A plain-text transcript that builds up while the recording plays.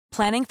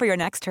Planning for your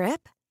next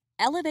trip?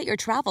 Elevate your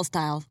travel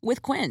style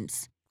with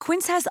Quince.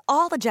 Quince has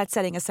all the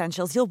jet-setting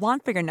essentials you'll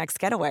want for your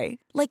next getaway,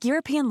 like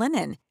European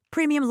linen,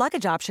 premium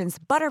luggage options,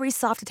 buttery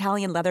soft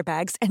Italian leather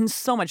bags, and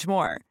so much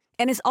more.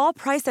 And is all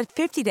priced at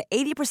 50 to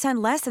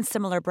 80% less than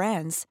similar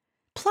brands.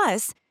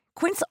 Plus,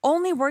 Quince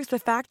only works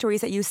with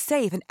factories that use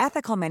safe and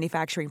ethical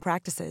manufacturing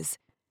practices.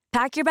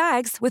 Pack your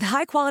bags with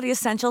high-quality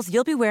essentials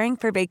you'll be wearing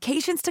for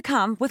vacations to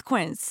come with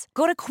Quince.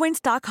 Go to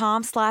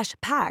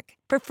quince.com/pack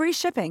for free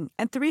shipping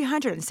and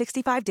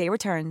 365-day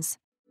returns.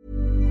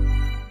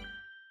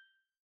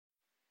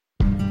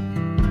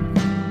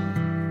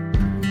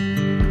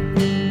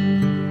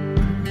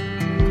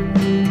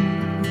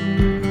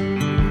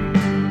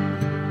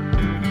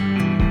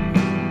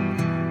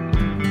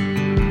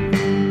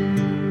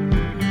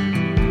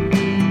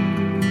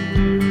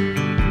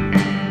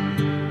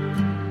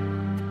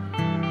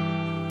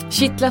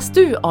 Kittlas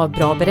du av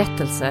bra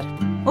berättelser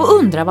och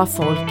undrar vad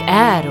folk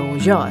är och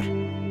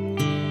gör?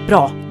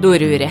 Bra, då är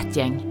du i rätt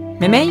gäng.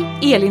 Med mig,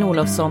 Elin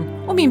Olofsson,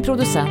 och min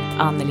producent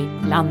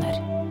Anneli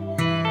Lanner.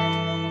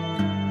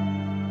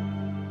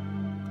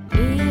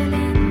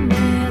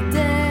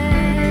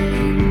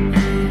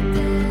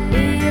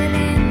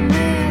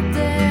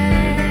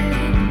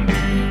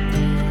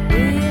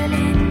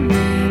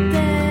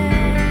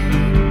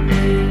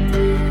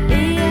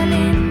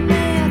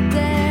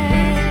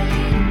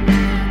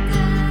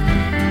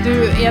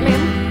 Elin,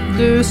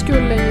 du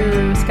skulle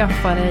ju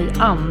skaffa dig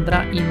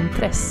andra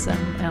intressen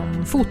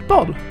än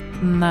fotboll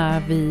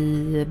när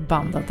vi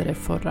bandade det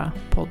förra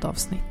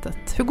poddavsnittet.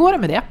 Hur går det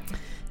med det?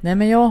 Nej,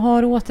 men jag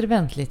har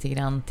återvänt lite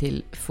grann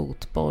till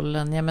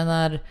fotbollen. Jag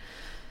menar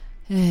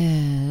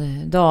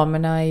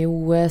damerna i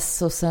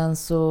OS och sen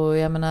så,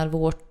 jag menar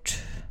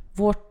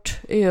vårt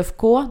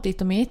ÖFK,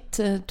 ditt och mitt,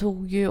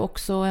 tog ju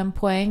också en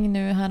poäng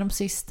nu här om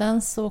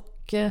sistens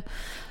och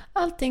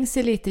allting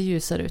ser lite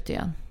ljusare ut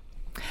igen.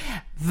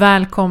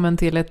 Välkommen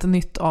till ett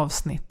nytt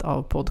avsnitt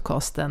av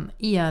podcasten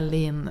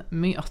Elin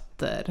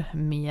möter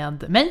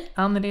med mig,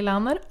 Anneli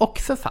Lanner, och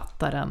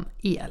författaren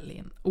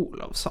Elin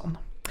Olofsson.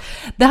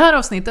 Det här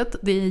avsnittet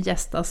det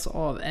gästas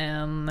av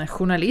en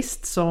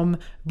journalist som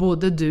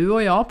både du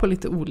och jag på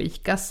lite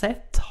olika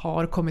sätt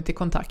har kommit i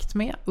kontakt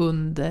med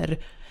under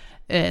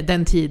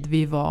den tid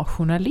vi var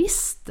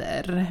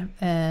journalister,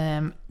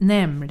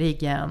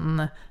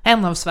 nämligen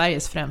en av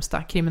Sveriges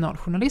främsta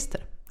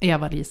kriminaljournalister,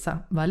 Eva-Lisa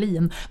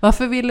Wallin.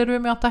 Varför ville du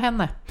möta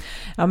henne?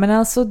 Ja, men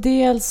alltså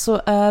dels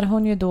så är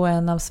hon ju då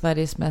en av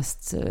Sveriges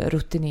mest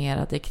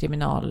rutinerade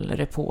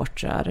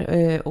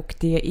kriminalreportrar och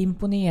det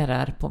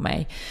imponerar på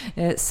mig.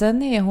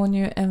 Sen är hon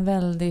ju en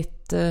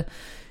väldigt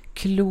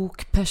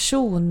klok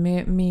person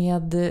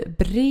med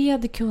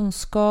bred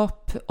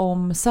kunskap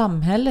om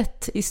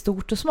samhället i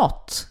stort och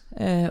smått.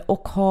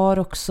 Och har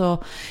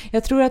också,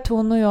 jag tror att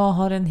hon och jag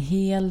har en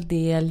hel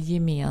del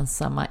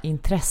gemensamma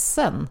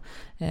intressen.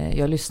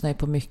 Jag lyssnar ju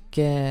på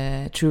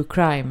mycket true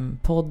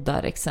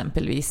crime-poddar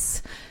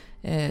exempelvis.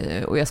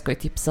 Och jag ska ju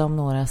tipsa om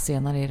några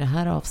senare i det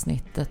här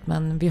avsnittet.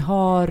 Men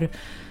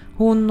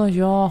hon och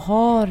jag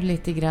har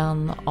lite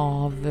grann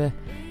av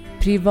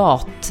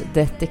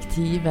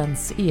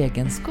privatdetektivens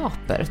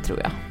egenskaper, tror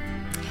jag.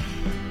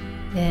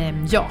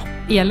 Ja,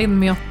 Elin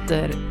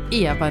möter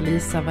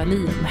Eva-Lisa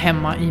Wallin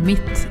hemma i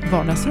mitt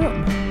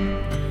vardagsrum.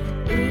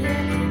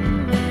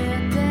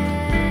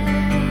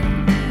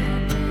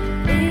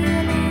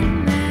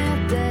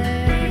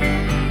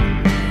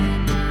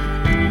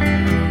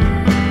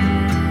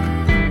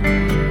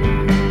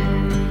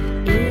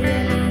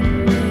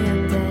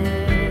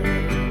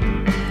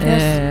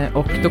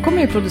 Och då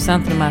kommer ju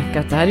producenten att märka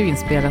att det här är ju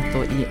inspelat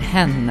då i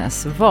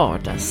hennes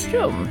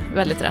vardagsrum.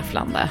 Väldigt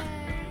räfflande.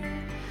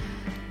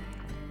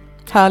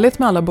 Härligt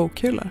med alla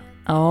bokhyllor.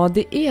 Ja,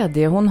 det är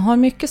det. Hon har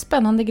mycket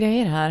spännande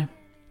grejer här.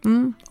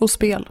 Och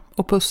spel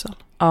och pussel.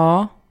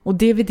 Ja, och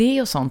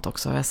DVD och sånt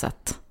också har jag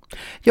sett.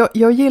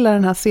 Jag gillar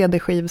den här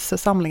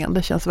CD-skivssamlingen.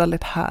 Det känns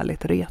väldigt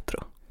härligt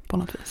retro på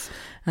något vis.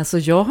 Alltså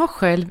jag har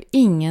själv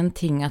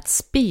ingenting att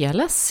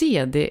spela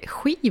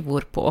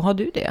CD-skivor på. Har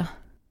du det?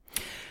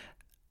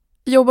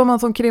 Jobbar man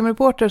som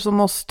krimreporter så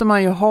måste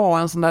man ju ha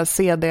en sån där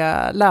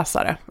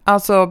CD-läsare.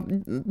 Alltså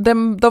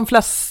de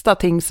flesta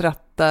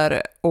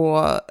tingsrätter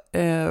och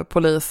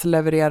polis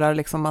levererar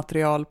liksom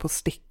material på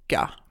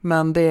sticka.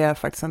 Men det är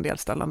faktiskt en del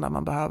ställen där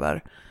man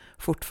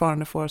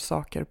fortfarande får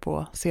saker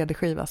på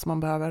CD-skiva, så man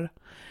behöver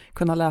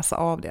kunna läsa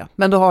av det.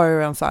 Men då har jag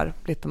ju en så här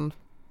liten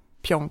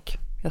pjonk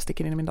jag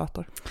sticker in i min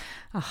dator.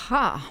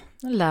 Aha,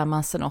 nu lär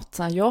man sig något.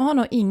 Jag har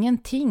nog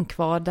ingenting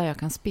kvar där jag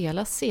kan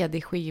spela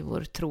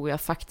CD-skivor, tror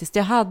jag faktiskt.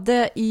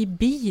 I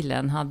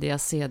bilen hade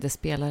jag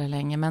CD-spelare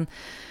länge, men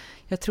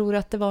jag tror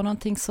att det var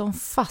någonting som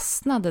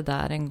fastnade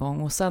där en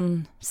gång. Och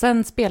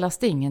sen spelas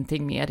det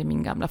ingenting mer i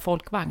min gamla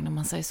folkvagn, om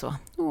man säger så.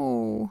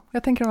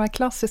 Jag tänker de här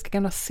klassiska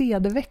gamla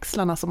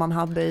CD-växlarna som man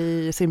hade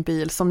i sin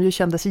bil, som ju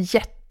kändes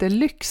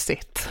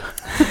jättelyxigt.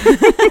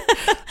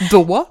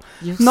 Då.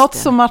 Not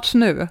so much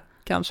nu,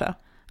 kanske.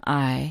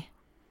 Nej.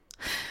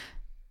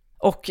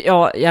 Och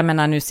ja, jag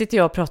menar, nu sitter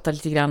jag och pratar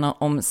lite grann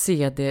om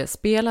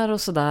CD-spelare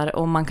och sådär,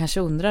 och man kanske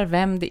undrar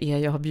vem det är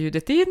jag har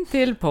bjudit in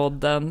till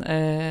podden.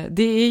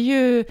 Det är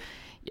ju,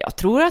 jag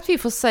tror att vi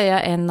får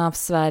säga, en av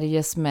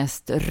Sveriges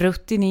mest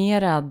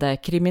rutinerade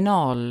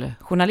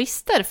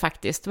kriminaljournalister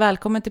faktiskt.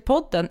 Välkommen till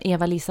podden,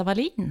 Eva-Lisa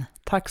Wallin.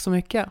 Tack så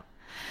mycket.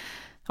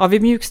 Ja, vi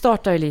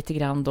mjukstartar ju lite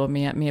grann då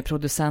med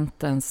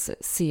producentens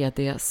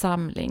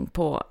CD-samling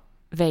på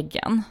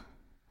väggen.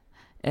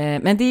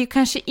 Men det är ju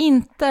kanske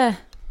inte,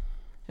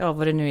 ja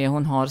vad det nu är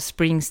hon har,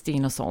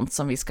 Springsteen och sånt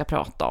som vi ska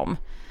prata om.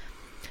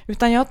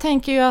 Utan jag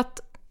tänker ju att,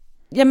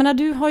 jag menar,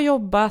 du har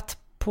jobbat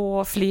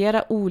på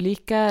flera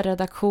olika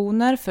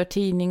redaktioner för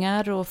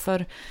tidningar och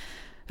för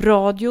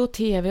radio,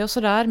 tv och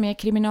sådär med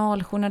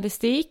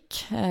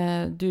kriminaljournalistik.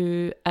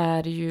 Du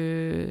är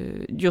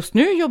ju, just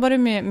nu jobbar du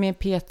med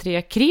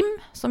P3 Krim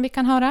som vi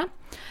kan höra.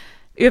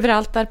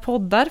 Överallt där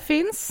poddar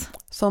finns.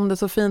 Som det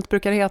så fint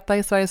brukar heta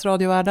i Sveriges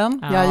radiovärlden.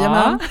 Ja.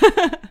 Jajamän.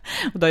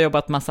 Och du har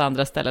jobbat massa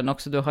andra ställen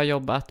också. Du har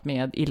jobbat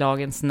med I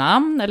lagens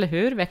namn, eller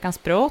hur?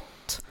 Veckans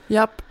brott.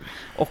 Japp.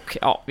 Och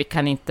ja, vi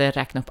kan inte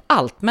räkna upp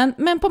allt.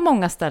 Men på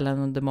många ställen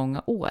under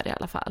många år i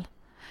alla fall.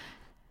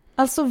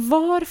 Alltså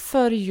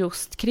varför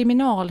just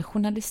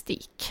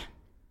kriminaljournalistik?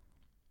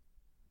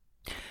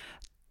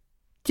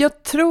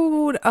 Jag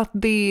tror att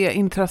det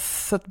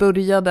intresset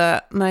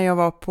började när jag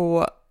var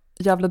på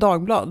Gefle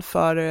Dagblad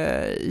för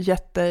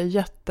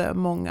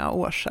jättemånga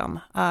år sedan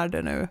är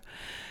det nu.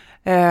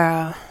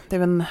 Det är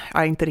väl,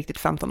 inte riktigt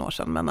 15 år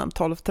sedan, men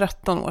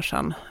 12-13 år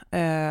sedan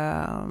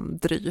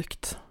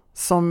drygt.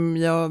 Som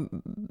jag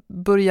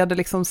började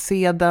liksom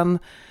se den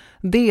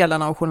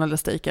delen av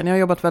journalistiken. Jag har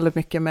jobbat väldigt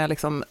mycket med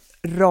liksom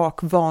rak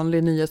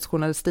vanlig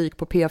nyhetsjournalistik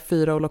på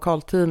P4 och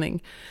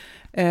lokaltidning.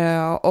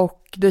 Och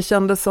det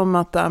kändes som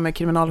att det här med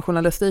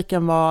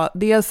kriminaljournalistiken var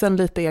dels en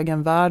lite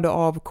egen värld att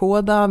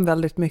avkoda,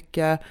 väldigt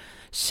mycket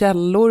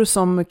källor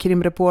som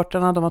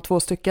krimreporterna, de var 2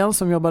 stycken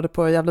som jobbade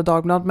på Gefle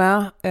Dagblad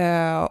med,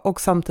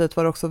 och samtidigt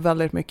var det också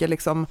väldigt mycket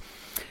liksom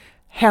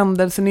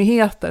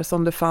händelsenyheter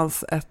som det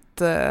fanns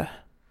ett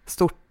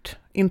stort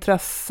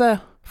intresse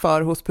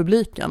för hos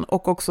publiken,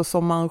 och också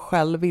som man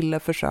själv ville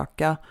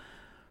försöka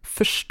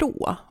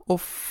förstå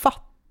och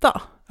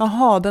fatta.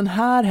 Jaha, den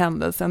här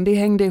händelsen, det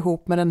hängde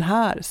ihop med den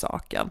här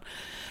saken.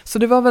 Så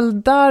det var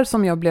väl där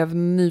som jag blev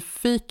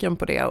nyfiken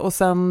på det. Och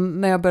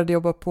sen när jag började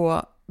jobba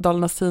på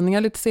Dalarnas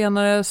Tidningar lite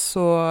senare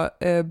så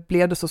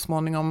blev det så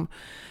småningom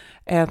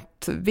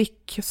ett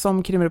vick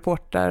som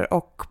krimreporter,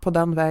 och på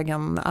den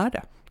vägen är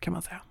det, kan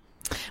man säga.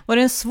 Var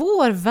det en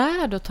svår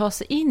värld att ta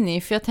sig in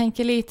i? För jag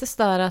tänker lite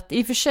sådär att,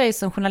 i och för sig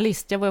som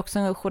journalist, jag var också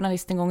en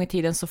journalist en gång i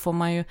tiden, så får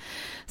man ju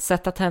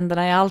sätta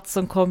tänderna i allt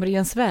som kommer i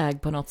ens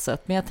väg på något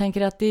sätt. Men jag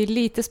tänker att det är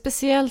lite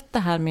speciellt det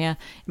här med,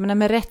 jag menar,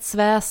 med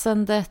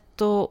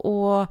rättsväsendet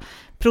och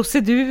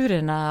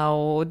procedurerna,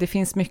 och det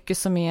finns mycket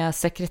som är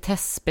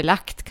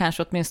sekretessbelagt,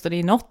 kanske åtminstone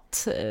i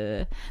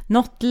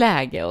något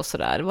läge och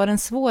sådär. Var det en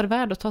svår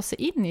värld att ta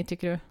sig in i,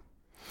 tycker du?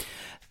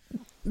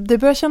 Det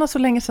börjar kännas så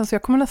länge sedan så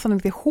jag kommer nästan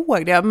inte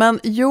ihåg det. Men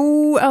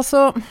jo,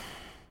 alltså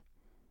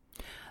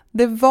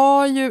det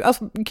var ju,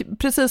 alltså,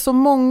 precis så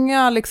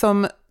många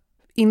liksom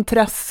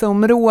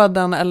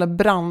intresseområden eller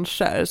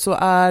branscher, så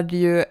är det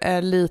ju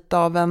lite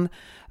av en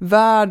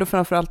värld och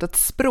framförallt ett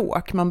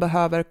språk man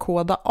behöver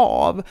koda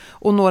av,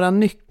 och några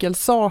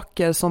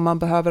nyckelsaker som man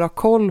behöver ha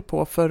koll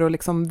på för att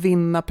liksom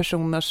vinna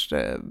personers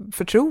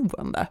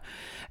förtroende.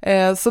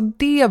 Så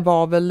det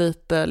var väl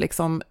lite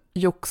liksom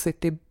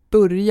joxigt i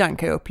början,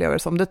 kan jag uppleva det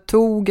som. Det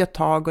tog ett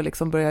tag att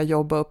liksom börja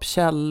jobba upp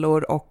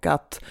källor, och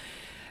att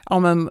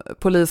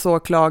polis,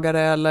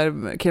 åklagare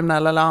eller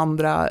kriminella eller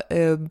andra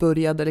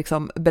började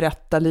liksom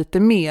berätta lite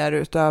mer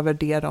utöver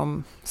det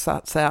de så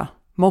att säga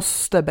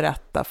måste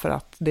berätta för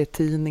att det är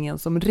tidningen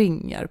som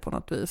ringer på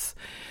något vis.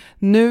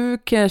 Nu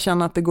kan jag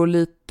känna att det går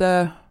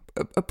lite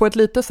på ett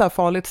lite så här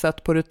farligt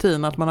sätt på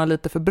rutin, att man har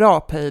lite för bra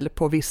pejl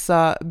på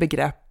vissa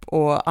begrepp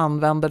och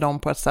använder dem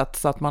på ett sätt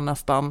så att man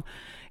nästan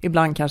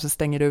ibland kanske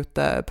stänger ut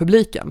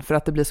publiken för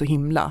att det blir så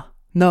himla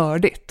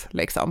nördigt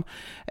liksom.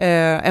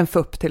 En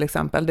FUP till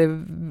exempel,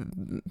 det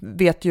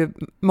vet ju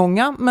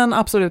många men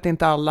absolut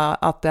inte alla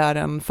att det är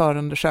en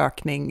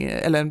förundersökning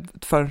eller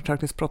ett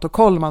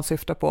förundersökningsprotokoll man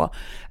syftar på,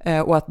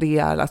 och att det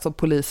är alltså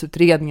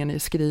polisutredningen i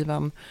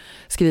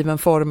skriven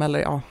form, eller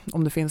ja,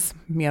 om det finns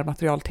mer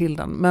material till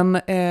den. Men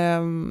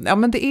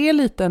men det är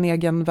lite en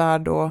egen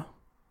värld att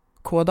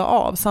koda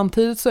av.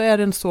 Samtidigt så är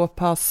den så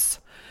pass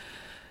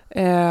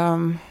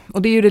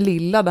och det är ju det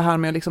lilla, det här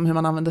med liksom hur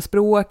man använder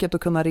språket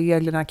och kunna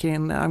reglerna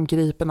kring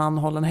angripen,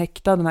 anhållen,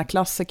 häktad, den här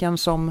klassiken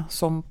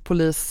som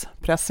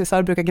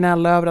polispressisar brukar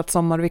gnälla över att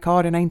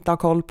sommarvikarierna inte har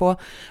koll på,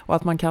 och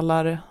att man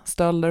kallar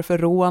stölder för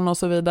rån och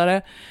så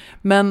vidare.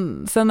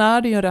 Men sen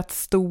är det ju en rätt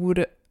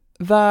stor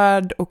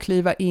värld att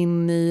kliva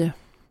in i,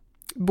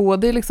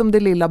 både liksom det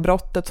lilla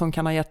brottet som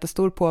kan ha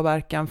jättestor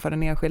påverkan för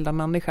den enskilda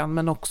människan,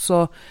 men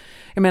också,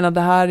 jag menar,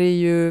 det här är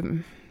ju,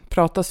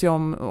 pratas ju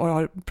om, och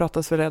har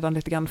pratats väl redan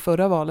lite grann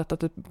förra valet, att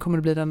det kommer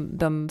att bli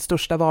den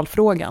största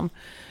valfrågan,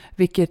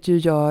 vilket ju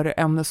gör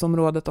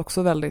ämnesområdet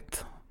också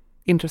väldigt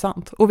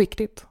intressant och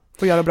viktigt.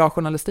 och göra bra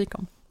journalistik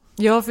om.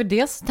 Ja, för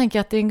dels tänker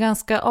jag att det är en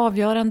ganska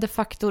avgörande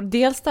faktor.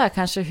 Dels där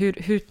kanske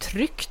hur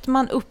tryggt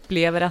man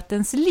upplever att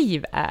ens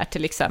liv är,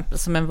 till exempel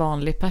som en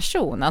vanlig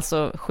person.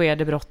 Alltså sker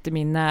det brott i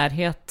min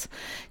närhet?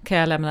 Kan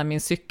jag lämna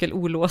min cykel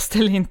olåst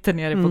eller inte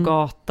nere på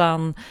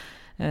gatan?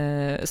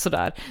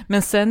 Sådär.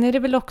 Men sen är det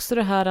väl också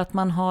det här att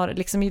man har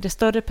liksom i det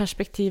större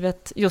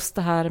perspektivet just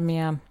det här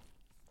med,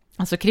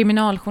 alltså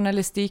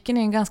kriminaljournalistiken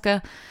är en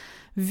ganska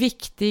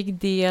viktig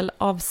del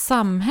av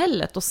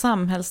samhället och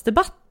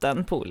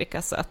samhällsdebatten på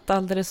olika sätt.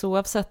 Alldeles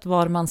oavsett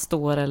var man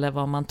står eller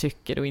vad man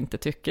tycker och inte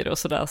tycker och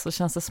sådär, så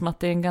känns det som att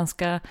det är en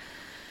ganska,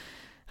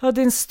 ja,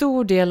 det är en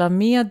stor del av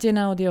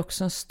medierna och det är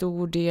också en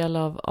stor del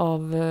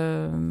av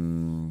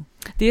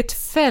det är ett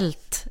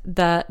fält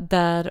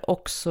där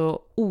också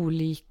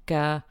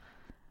olika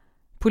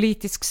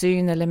politisk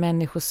syn eller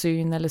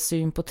människosyn eller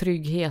syn på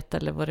trygghet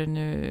eller vad det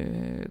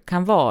nu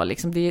kan vara.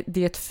 Liksom det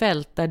är ett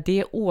fält där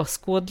det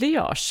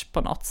åskådliggörs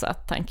på något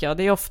sätt, tänker jag.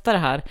 Det är ofta det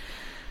här,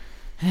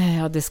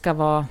 ja, det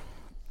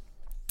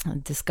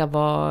ska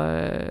vara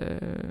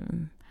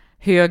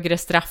högre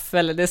straff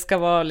eller det ska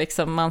vara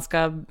liksom, man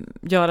ska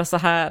göra så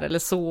här eller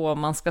så,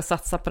 man ska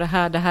satsa på det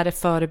här är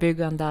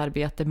förebyggande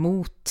arbete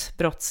mot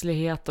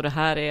brottslighet och det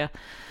här är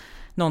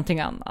någonting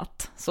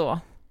annat, så.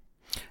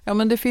 Ja,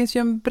 men det finns ju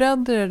en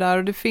bredd i det där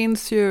och det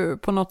finns ju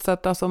på något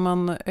sätt, alltså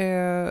man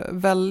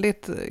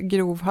väldigt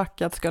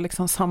grovhackat ska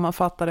liksom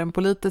sammanfatta den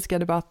politiska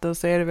debatten,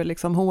 så är det väl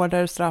liksom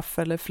hårdare straff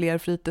eller fler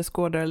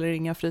fritidsgårdar eller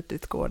inga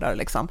fritidsgårdar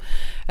liksom,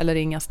 eller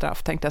inga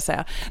straff tänkte jag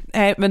säga.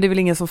 Nej, men det är väl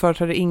ingen som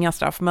företräder inga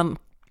straff, men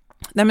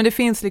nej, men det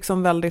finns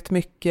liksom väldigt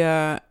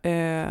mycket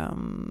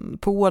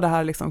på det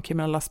här liksom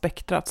kriminella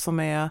spektrat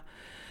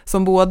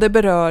som både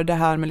berör det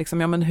här med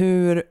liksom, ja,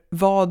 men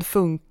vad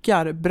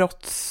funkar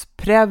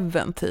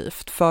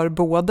brottspreventivt för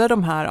både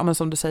de här, ja, men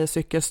som du säger,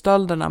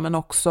 cykelstölderna, men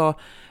också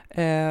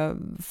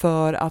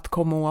för att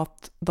komma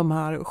åt de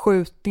här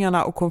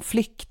skjutningarna och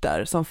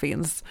konflikter som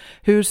finns.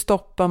 Hur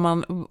stoppar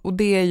man, och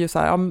det är ju så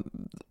här, ja,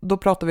 då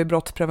pratar vi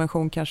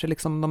brottsprevention, kanske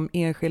liksom de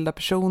enskilda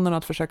personerna,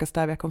 att försöka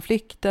stävja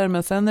konflikter,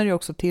 men sen är det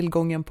också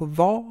tillgången på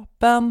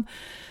vapen.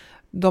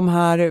 De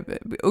här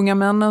unga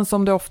männen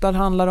som det ofta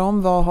handlar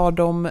om, vad har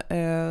de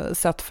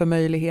sett för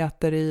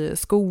möjligheter i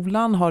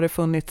skolan? Har det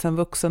funnits en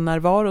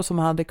vuxennärvaro som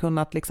hade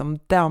kunnat liksom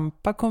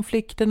dämpa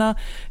konflikterna?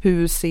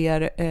 Hur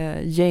ser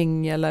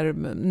gäng- eller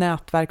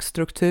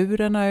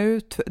nätverksstrukturerna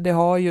ut? Det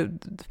har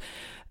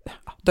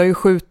ju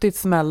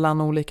skjutits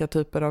mellan olika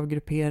typer av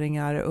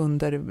grupperingar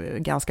under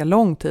ganska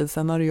lång tid.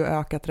 Sen har det ju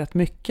ökat rätt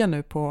mycket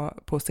nu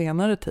på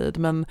senare tid.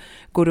 Men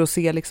går det att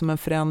se liksom en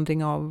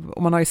förändring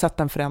och man har ju sett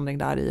en förändring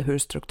där i hur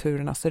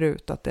strukturerna ser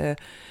ut. Att det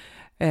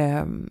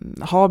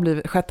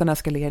har skett en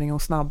eskalering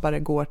och snabbare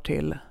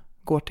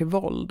går till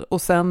våld.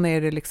 Och sen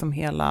är det liksom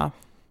hela,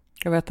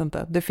 jag vet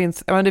inte, det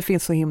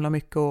finns så himla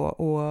mycket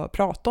att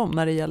prata om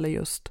när det gäller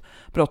just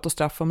brott- och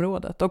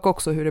straffområdet. Och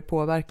också hur det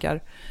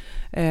påverkar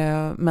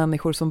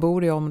människor som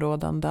bor i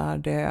områden där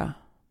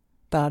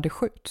det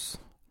skjuts.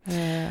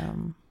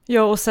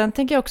 Ja, och sen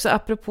tänker jag också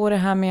apropå det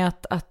här med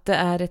att det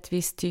är ett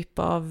visst typ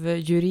av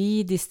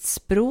juridiskt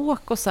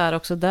språk och så här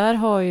också. Där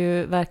har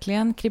ju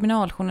verkligen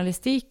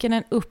kriminaljournalistiken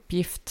en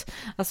uppgift,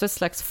 alltså ett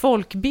slags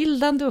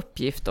folkbildande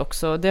uppgift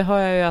också. Det har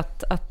jag ju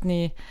att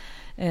ni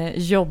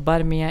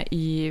jobbar med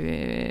i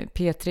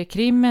P3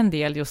 Krim en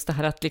del, just det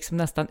här att liksom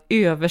nästan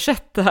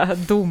översätta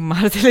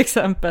domar till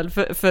exempel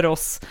för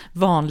oss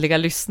vanliga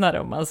lyssnare,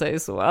 om man säger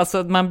så.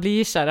 Alltså man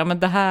blir så här, ja, men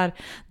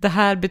det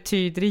här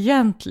betyder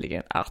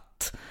egentligen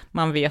att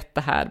man vet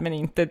det här men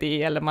inte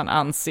det, eller man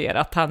anser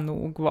att han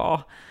nog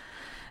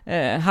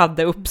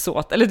hade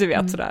uppsåt, eller du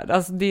vet sådär.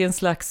 Alltså det är en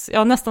slags,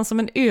 ja, nästan som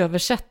en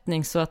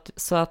översättning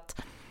så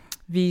att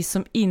vi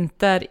som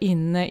inte är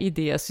inne i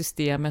det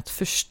systemet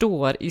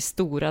förstår i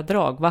stora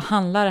drag vad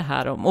handlar det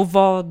här om och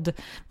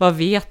vad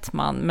vet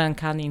man men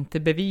kan inte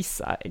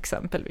bevisa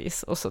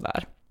exempelvis och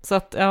sådär. Så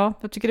att ja,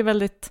 jag tycker det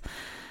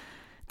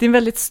är en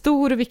väldigt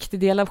stor och viktig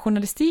del av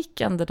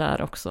journalistiken det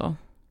där också.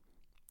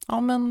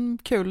 Ja, men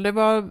kul. Det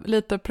var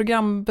lite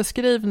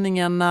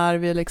programbeskrivningen när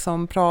vi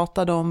liksom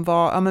pratade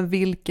om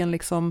vilken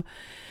liksom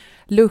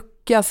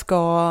lucka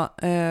ska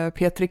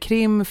P3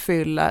 Krim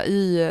fylla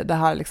i det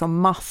här liksom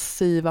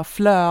massiva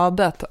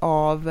flödet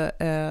av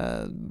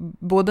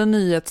både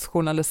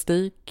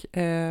nyhetsjournalistik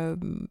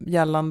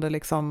gällande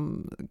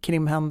liksom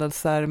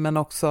krimhändelser, men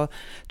också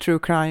true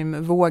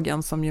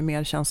crime-vågen som ju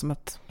mer känns som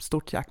ett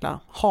stort jäkla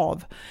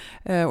hav.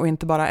 Och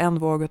inte bara en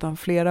våg utan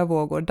flera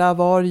vågor. Där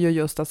var det ju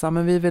just att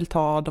men vi vill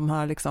ta de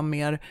här liksom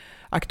mer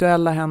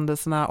aktuella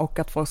händelserna och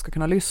att folk ska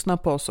kunna lyssna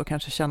på oss och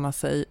kanske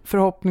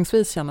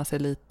förhoppningsvis känna sig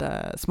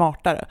lite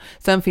smartare.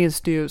 Sen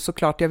finns det ju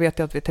såklart, jag vet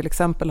ju att vi till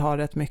exempel har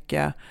rätt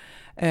mycket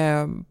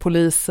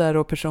poliser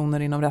och personer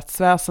inom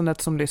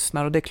rättsväsendet som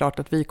lyssnar, och det är klart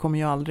att vi kommer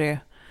ju aldrig,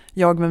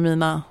 jag med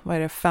mina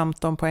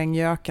 15 poäng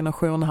göken och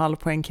 7,5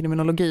 poäng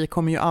kriminologi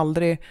kommer ju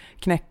aldrig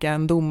knäcka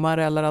en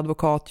domare eller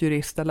advokat,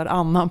 jurist eller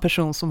annan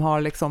person som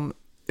har liksom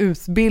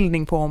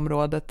utbildning på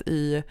området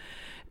i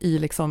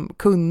liksom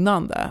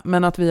kunnande,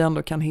 men att vi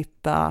ändå kan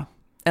hitta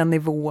en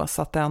nivå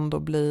så att det ändå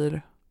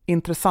blir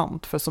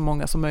intressant för så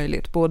många som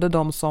möjligt. Både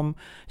de som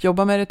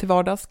jobbar med det till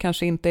vardags,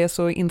 kanske inte är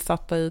så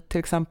insatta i till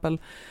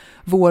exempel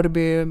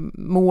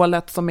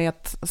Vårby-målet som är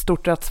ett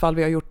stort rättsfall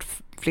vi har gjort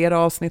flera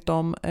avsnitt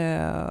om,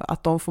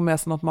 att de får med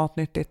sig något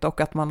matnyttigt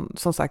och att man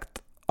som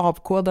sagt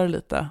avkodar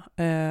lite.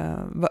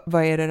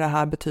 Vad är det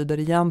här betyder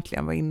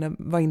egentligen?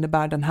 Vad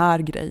innebär den här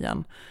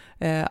grejen?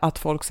 Att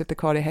folk sitter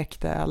kvar i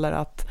häkte eller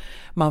att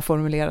man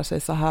formulerar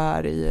sig så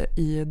här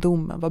i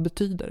domen. Vad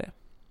betyder det?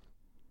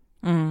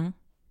 Mm.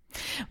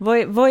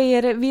 Vad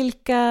är det,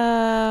 vilka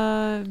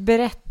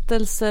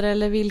berättelser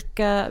eller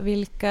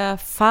vilka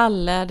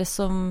fall är det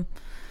som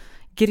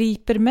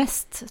griper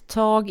mest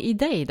tag i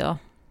dig då?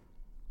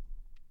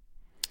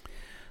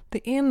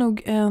 Det är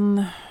nog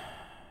en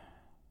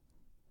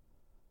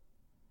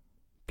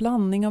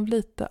blandning av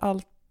lite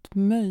allt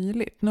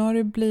möjligt. Nu har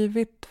det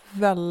blivit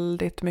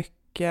väldigt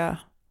mycket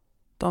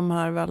de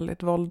här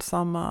väldigt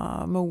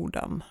våldsamma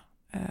morden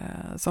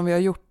som vi har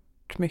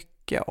gjort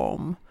mycket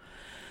om.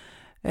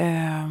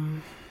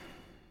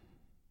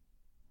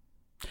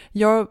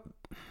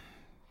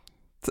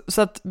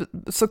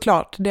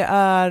 Såklart, det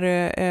är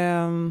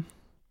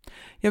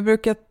jag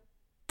brukar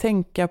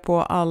tänka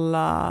på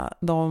alla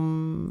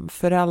de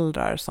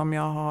föräldrar som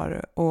jag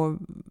har och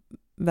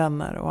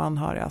vänner och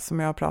anhöriga som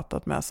jag har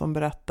pratat med som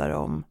berättar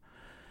om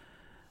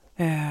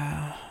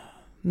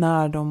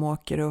när de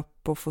åker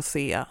upp och får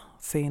se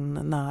sin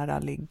nära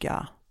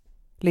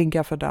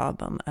ligga för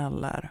döden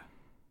eller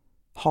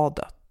ha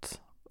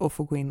dött och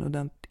få gå in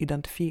och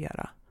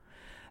identifiera.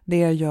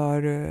 Det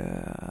gör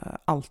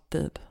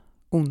alltid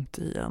ont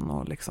i en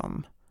och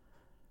liksom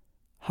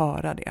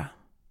höra det.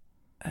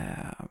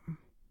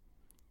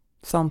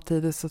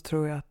 Samtidigt så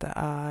tror jag att det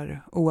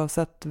är,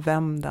 oavsett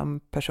vem den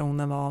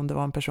personen var, om det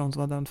var en person som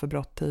var dömd för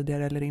brott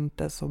tidigare eller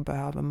inte, så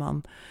behöver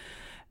man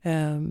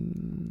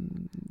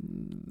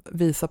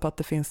visa på att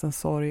det finns en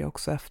sorg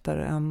också efter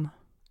en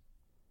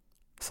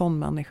sån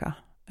människa.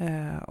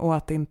 Och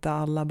att inte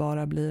alla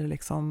bara blir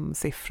liksom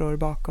siffror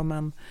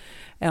bakom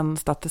en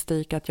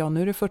statistik att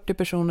nu är det 40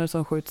 personer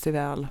som skjuts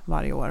ihjäl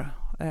varje år.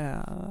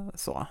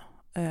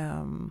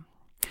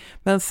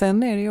 Men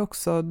sen är det ju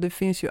också, det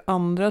finns ju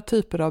andra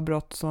typer av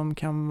brott som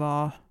kan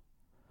vara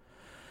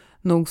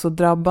nog så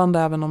drabbande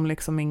även om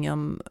liksom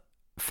ingen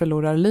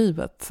förlorar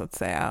livet så att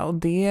säga. Och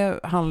det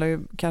handlar ju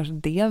kanske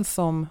dels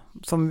om,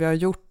 som vi har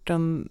gjort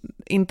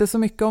inte så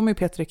mycket om i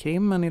P3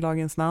 Krim men i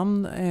Lagens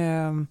namn,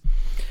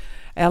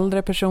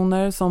 äldre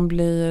personer som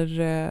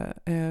blir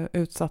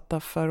utsatta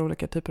för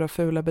olika typer av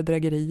fula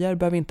bedrägerier.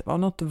 Behöver inte vara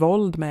något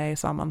våld med i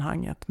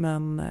sammanhanget,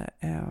 men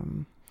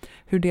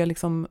hur det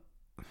liksom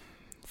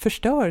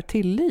förstör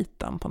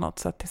tilliten på något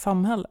sätt till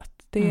samhället.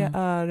 Det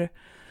är,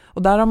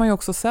 och där har man ju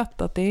också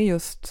sett att det är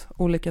just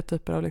olika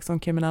typer av liksom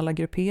kriminella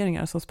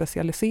grupperingar som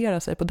specialiserar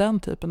sig på den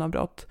typen av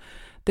brott.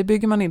 Det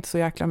bygger man inte så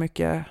jäkla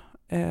mycket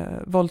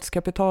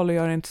våldskapital och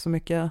gör inte så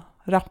mycket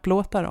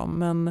rapplåtar om,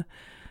 men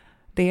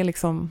det är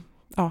liksom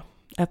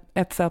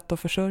ett sätt att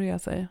försörja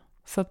sig.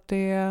 Så att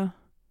det...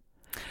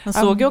 Man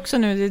såg ju också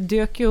nu, det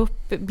dök ju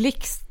upp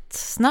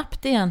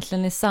blixtsnabbt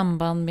egentligen i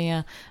samband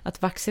med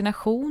att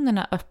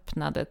vaccinationerna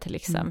öppnade till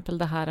exempel.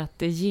 Det här att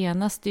det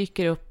genast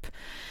dyker upp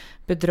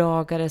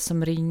bedragare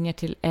som ringer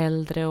till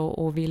äldre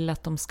och vill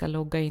att de ska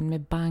logga in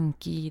med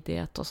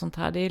bank-ID och sånt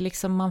här. Det är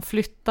liksom, man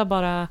flyttar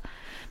bara,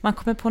 man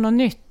kommer på något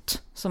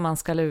nytt som man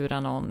ska lura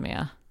någon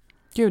med.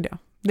 Gud ja.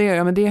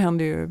 Men det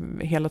händer ju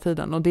hela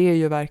tiden och det är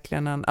ju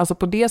verkligen alltså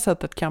på det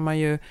sättet kan man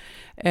ju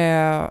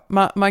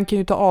man kan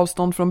ju ta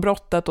avstånd från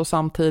brottet och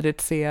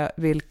samtidigt se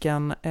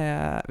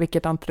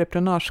vilket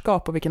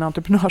entreprenörskap och vilken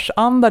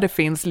entreprenörsanda det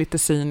finns lite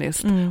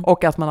cyniskt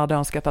och att man hade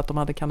önskat att de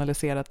hade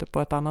kanaliserat det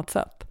på ett annat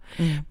sätt.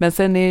 Men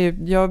sen är ju,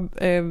 jag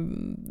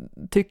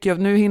tycker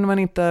nu hinner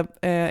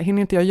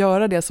inte jag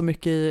göra det så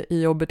mycket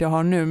i jobbet jag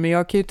har nu, men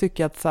jag kan ju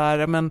tycka att så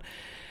här, men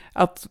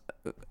att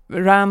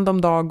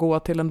random dag gå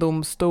till en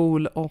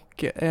domstol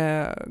och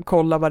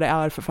kolla vad det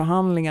är för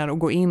förhandlingar och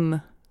gå in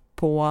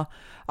på,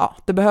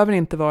 det behöver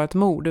inte vara ett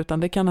mord utan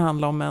det kan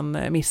handla om en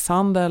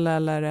misshandel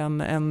eller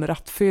en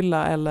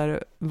rattfylla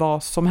eller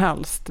vad som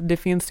helst. Det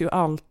finns ju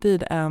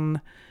alltid en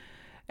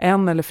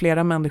eller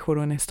flera människor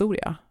och en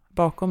historia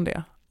bakom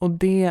det. Och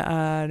det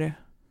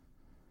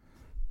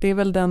är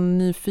väl den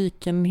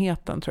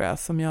nyfikenheten tror jag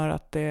som gör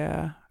att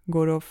det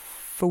går att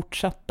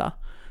fortsätta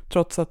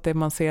trots att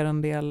man ser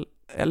en del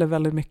eller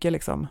väldigt mycket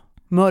liksom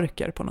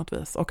mörker på något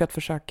vis och att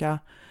försöka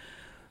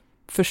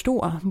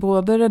förstå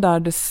både det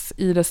där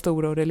i det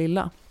stora och det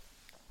lilla.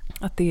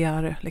 Att det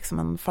är liksom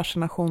en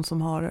fascination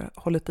som har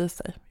hållit i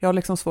sig. Jag har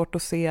liksom svårt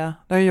att se,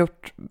 jag har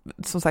gjort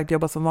som sagt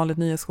jobbat som vanligt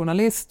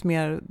nyhetsjournalist,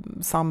 mer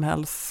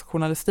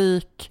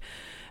samhällsjournalistik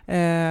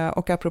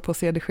och apropå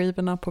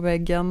CD-skivorna på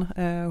väggen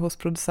hos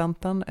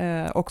producenten,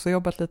 också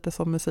jobbat lite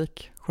som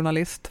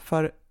musikjournalist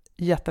för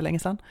jättelänge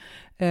sedan.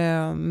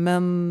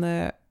 Men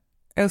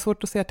jag är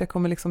svårt att se att jag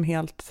kommer liksom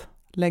helt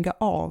lägga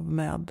av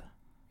med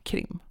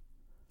krim.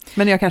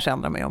 Men jag kanske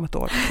ändrar mig om ett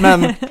år.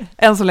 Men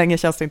än så länge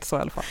känns det inte så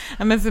i alla fall.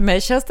 Ja, men för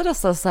mig känns det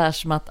nästan så här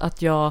som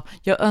att jag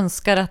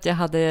önskar att jag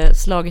hade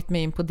slagit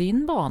mig in på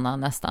din bana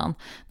nästan.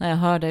 När jag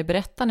hör dig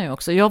berätta nu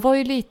också. Jag var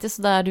ju lite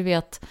så där, du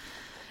vet...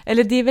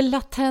 Eller det är väl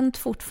latent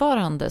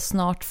fortfarande,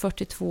 snart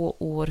 42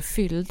 år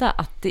fyllda,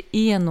 att det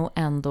är nog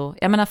ändå...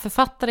 Jag menar,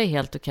 författare är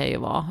helt okej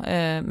att vara.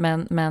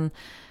 Men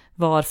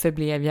varför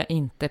blev jag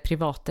inte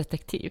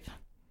privatdetektiv?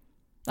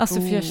 Alltså,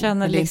 för jag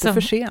känner det är liksom...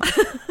 inte för sent.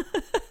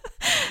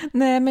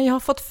 Nej, men jag har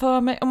fått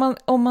för mig,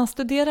 om man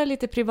studerar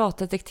lite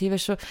privatdetektiver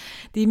så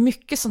det är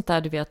mycket sånt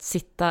där, du vet,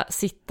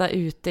 sitta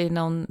ute i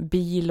någon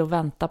bil och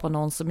vänta på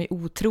någon som är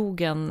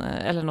otrogen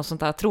eller något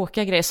sånt där,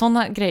 tråkiga grejer.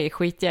 Sådana grejer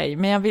skiter jag i,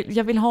 men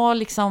jag vill ha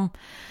liksom,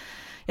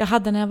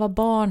 när jag var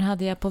barn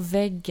hade jag på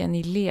väggen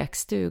i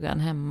lekstugan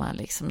hemma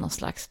liksom någon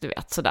slags, du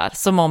vet, sådär,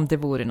 som om det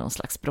vore någon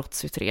slags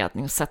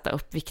brottsutredning och sätta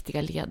upp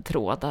viktiga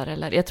ledtrådar.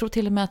 Eller jag tror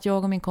till och med att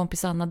jag och min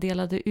kompis Anna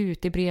delade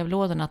ut i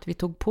brevlådan att vi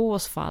tog på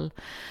oss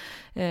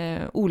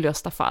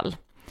olösta fall.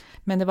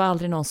 Men det var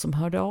aldrig någon som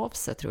hörde av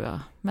sig, tror jag.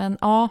 Men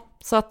ja,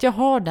 så att jag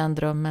har den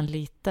drömmen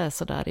lite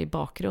sådär i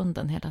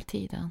bakgrunden hela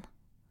tiden.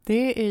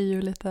 Det är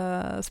ju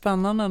lite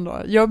spännande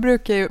ändå. Jag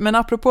brukar ju, men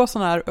apropå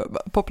sådana här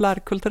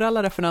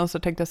populärkulturella referenser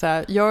tänkte jag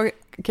säga, jag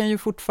kan ju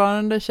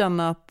fortfarande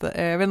känna att,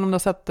 jag vet inte om du har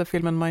sett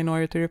filmen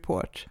Minority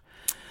Report?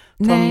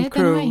 Nej,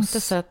 den har jag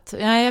inte sett.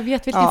 Ja, jag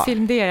vet vilken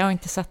film det är, jag har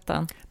inte sett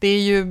den. Det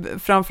är ju,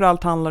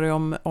 framförallt handlar det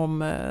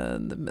om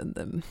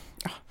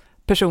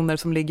personer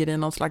som ligger i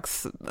någon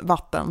slags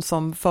vatten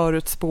som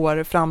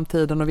förutspår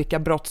framtiden och vilka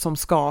brott som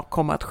ska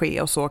komma att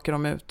ske, och så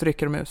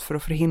rycker de ut för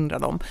att förhindra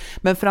dem.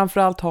 Men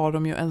framförallt har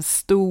de ju en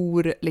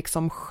stor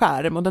liksom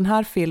skärm, och den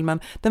här filmen,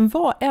 den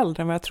var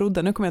äldre än vad jag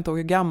trodde. Nu kommer jag inte ihåg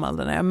hur gammal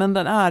den är, men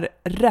den är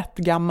rätt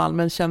gammal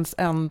men känns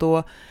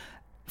ändå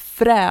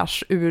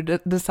fräsch ur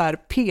det så här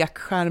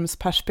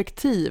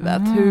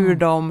pekskärmsperspektivet, hur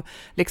de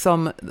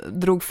liksom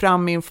drog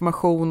fram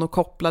information och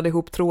kopplade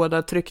ihop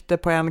trådar, tryckte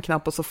på en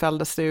knapp och så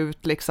fälldes det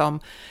ut liksom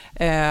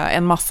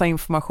en massa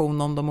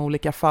information om de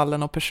olika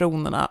fallen och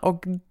personerna.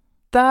 Och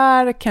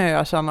där kan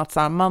jag känna att så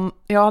här,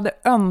 jag hade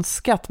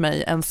önskat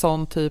mig en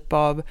sån typ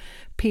av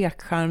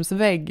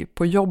pekskärmsvägg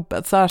på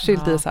jobbet,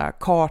 särskilt i så här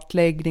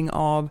kartläggning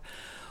av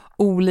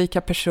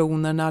olika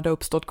personer, när det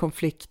uppstått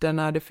konflikter,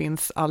 när det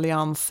finns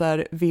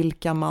allianser,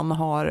 vilka man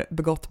har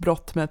begått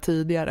brott med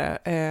tidigare.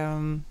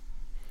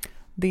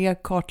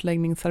 Det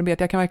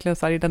kartläggningsarbete, jag kan verkligen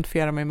så här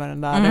identifiera mig med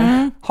den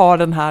där, ha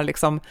den här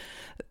liksom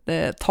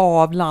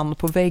tavlan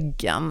på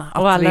väggen,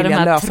 att och alla de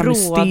här lösa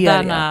trådarna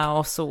mysteriet.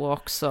 Och så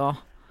också.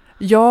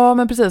 Ja,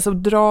 men precis, och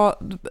dra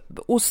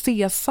och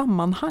se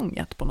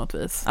sammanhanget på något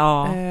vis.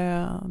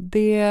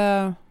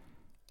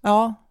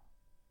 Ja.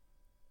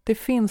 Det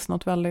finns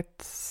något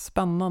väldigt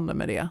spännande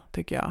med det,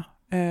 tycker jag.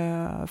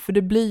 För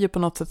det blir ju på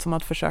något sätt som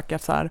att försöka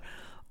så här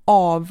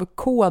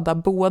avkoda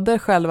både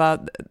själva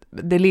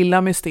det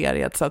lilla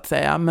mysteriet så att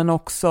säga, men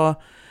också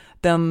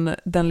den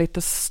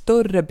lite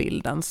större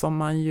bilden som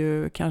man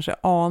ju kanske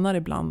anar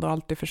ibland och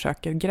alltid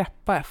försöker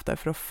greppa efter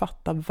för att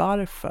fatta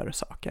varför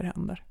saker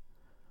händer.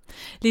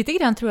 Lite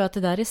grann tror jag att det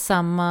där är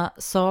samma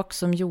sak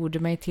som gjorde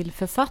mig till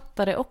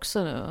författare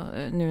också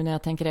nu när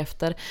jag tänker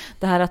efter.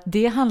 Det här att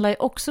det handlar ju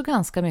också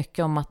ganska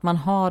mycket om att man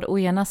har å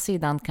ena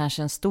sidan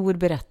kanske en stor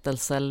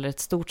berättelse eller ett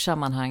stort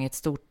sammanhang, ett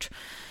stort,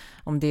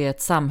 om det är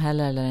ett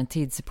samhälle eller en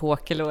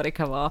tidsepok eller vad det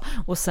kan vara.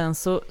 Och sen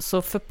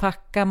så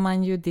förpackar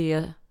man ju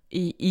det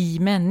i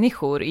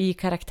människor, i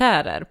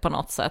karaktärer på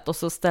något sätt, och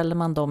så ställer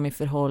man dem i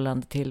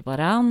förhållande till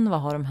varann.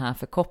 Vad har de här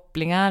för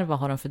kopplingar? Vad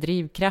har de för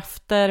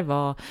drivkrafter?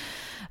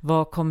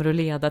 Vad kommer att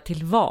leda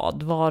till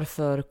vad?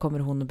 Varför kommer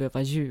hon att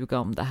behöva ljuga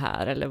om det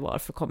här? Eller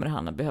varför kommer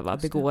han att behöva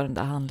begå den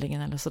där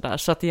handlingen? Eller sådär.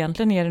 Så att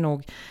egentligen är det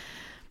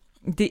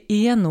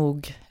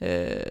nog,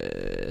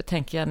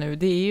 tänker jag nu,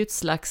 det är ju ett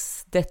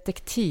slags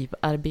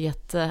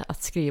detektivarbete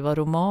att skriva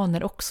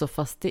romaner också,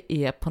 fast det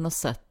är på något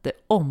sätt det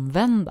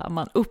omvända.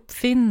 Man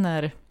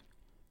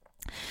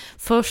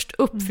Först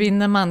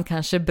uppfinner man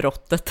kanske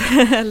brottet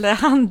eller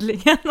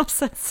handlingen, och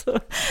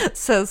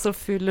sen så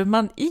fyller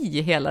man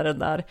i hela den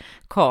där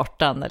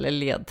kartan eller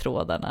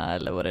ledtrådarna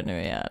eller vad det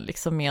nu är,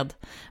 liksom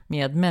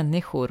med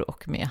människor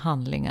och med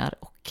handlingar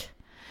och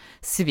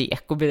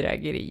svek och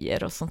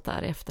bedrägerier och sånt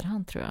där i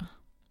efterhand, tror jag.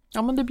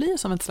 Ja, men det blir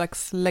som ett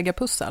slags lägga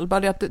pussel. Bara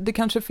det att det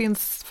kanske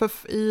finns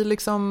i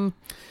liksom...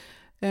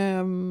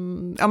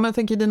 men jag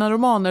tänker i dina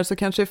romaner så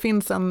kanske det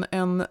finns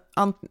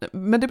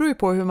men det beror ju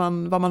på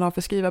vad man har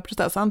för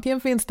skrivarprocess.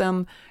 Antingen finns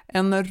det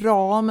en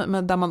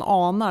ram där man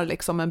anar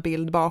liksom en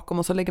bild bakom,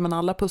 och så lägger man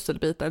alla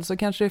pusselbitar. Eller så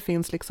kanske det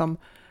finns liksom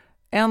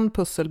en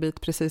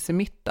pusselbit precis i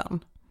mitten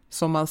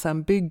som man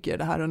sen bygger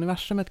det här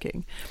universumet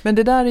kring. Men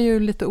det där är ju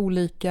lite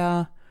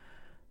olika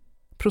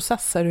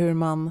processer hur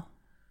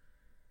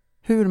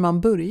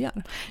man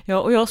börjar. Ja,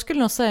 och jag skulle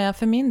nog säga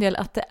för min del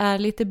att det är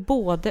lite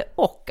både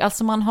och.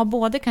 Alltså man har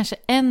både kanske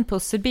en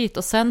pusselbit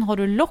och sen har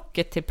du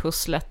locket till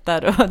pusslet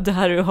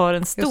där du har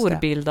en stor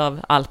bild av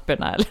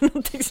Alperna eller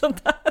någonting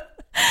sånt där.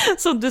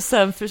 Som du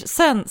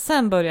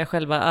sen börjar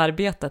själva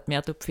arbetet med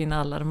att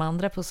uppfinna alla de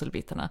andra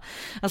pusselbitarna.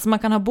 Alltså man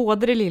kan ha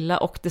både det lilla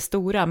och det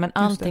stora, men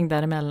allting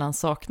däremellan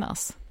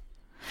saknas.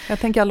 Jag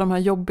tänker alla de här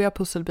jobbiga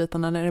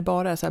pusselbitarna när det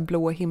bara är så här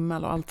blå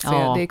himmel och allt ser,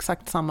 det är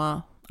exakt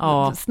samma,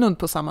 snudd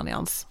på samma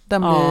nyans.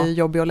 Den blir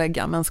jobbig att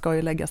lägga, men ska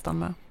ju läggas den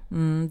med.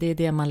 Det är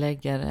det man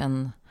lägger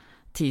en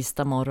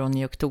tisdag morgon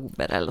i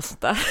oktober eller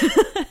sånt där.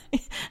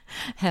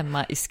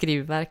 Hemma i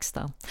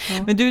skrivverkstan.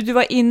 Ja. Men du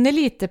var inne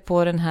lite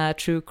på den här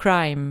true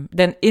crime,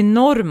 den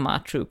enorma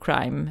true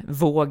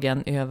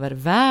crime-vågen över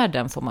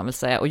världen får man väl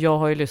säga. Och jag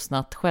har ju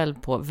lyssnat själv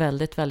på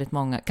väldigt, väldigt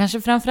många,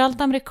 kanske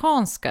framförallt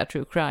amerikanska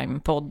true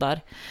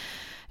crime-poddar.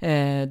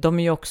 De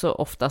är ju också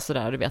ofta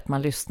sådär, du vet,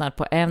 man lyssnar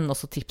på en och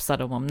så tipsar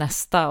de om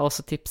nästa och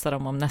så tipsar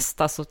de om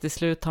nästa, så till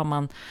slut har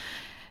man...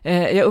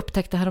 Jag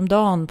upptäckte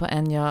häromdagen på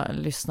en jag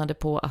lyssnade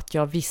på att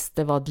jag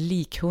visste vad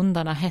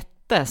likhundarna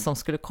hette som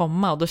skulle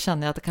komma, och då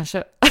kände jag att jag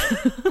kanske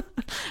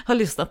har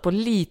lyssnat på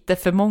lite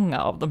för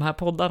många av de här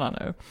poddarna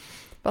nu.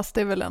 Fast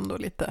det är väl ändå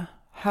lite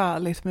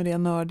härligt med det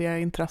nördiga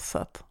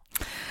intresset.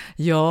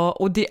 Ja,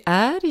 och det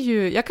är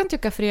ju, jag kan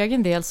tycka för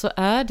egen del så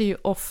är det ju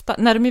ofta,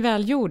 när de är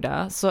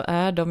välgjorda så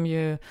är de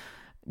ju,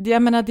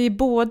 jag menar det är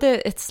både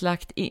ett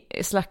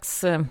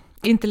slags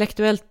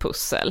intellektuellt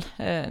pussel,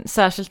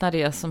 särskilt när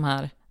det är som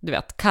här, du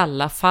vet,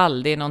 kalla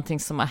fall, det är någonting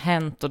som har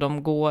hänt och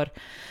de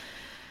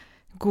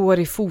går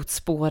i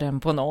fotspåren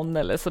på någon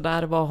eller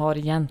sådär, vad har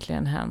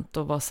egentligen hänt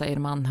och vad säger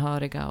de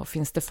anhöriga, och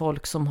finns det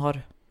folk som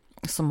har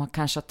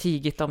kanske har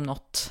tigit om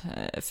något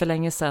för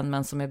länge sedan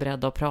men som är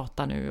beredda att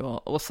prata nu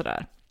och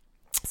sådär.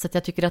 Så att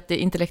jag tycker att det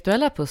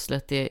intellektuella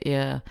pusslet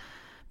är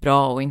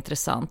bra och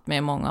intressant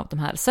med många av de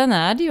här. Sen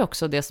är det ju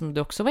också det som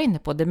du också var inne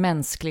på, det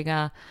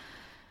mänskliga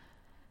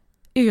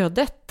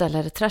ödet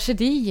eller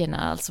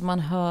tragedierna. Alltså man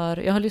hör,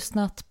 jag har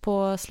lyssnat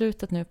på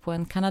slutet nu på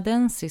en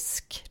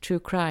kanadensisk true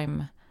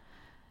crime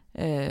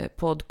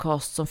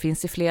podcast som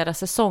finns i flera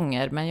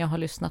säsonger, men jag har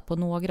lyssnat på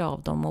några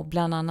av dem, och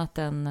bland annat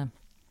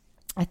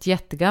ett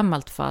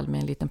jättegammalt fall med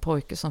en liten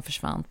pojke som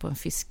försvann på en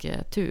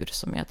fisketur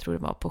som jag tror det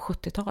var på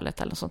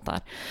 70-talet eller något sånt där.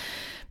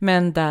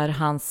 Men där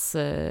hans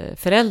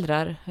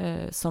föräldrar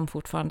som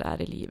fortfarande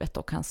är i livet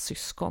och hans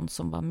syskon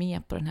som var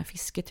med på den här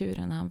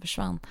fisketuren när han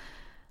försvann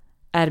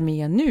är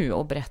med nu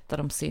och berättar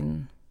om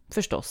sin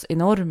förstås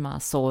enorma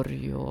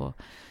sorg och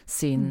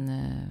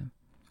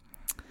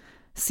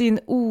sin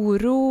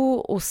oro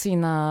och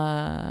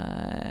sina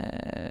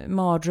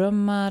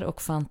mardrömmar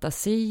och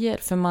fantasier,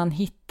 för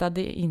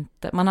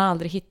man har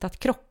aldrig hittat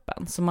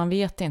kroppen, så man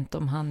vet inte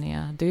om han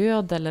är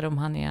död eller om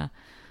han är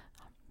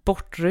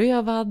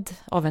bortrövad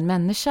av en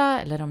människa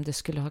eller om det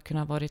skulle ha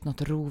kunnat varit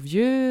något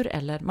rovdjur,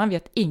 eller man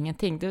vet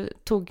ingenting. Det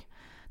tog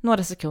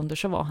några sekunder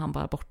så var han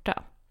bara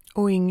borta.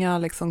 Och inga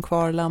liksom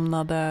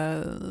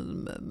kvarlämnade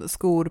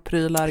skor,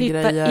 prylar,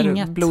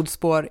 grejer,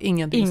 blodspår,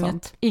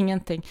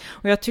 Ingenting.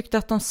 Och jag tyckte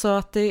att de sa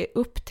att det är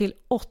upp till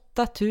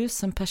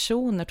 8000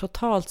 personer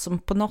totalt som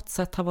på något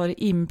sätt har varit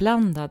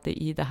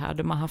inblandade i det här.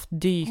 De har haft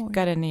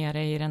dykare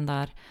nere i den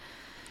där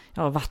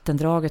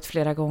vattendraget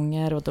flera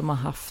gånger, och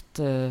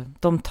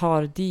de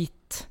tar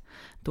dit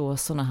då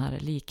såna här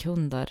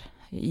likhundar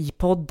i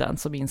podden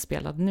som är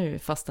inspelad nu,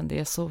 fastän det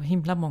är så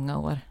himla många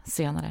år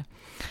senare.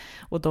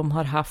 Och de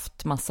har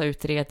haft massa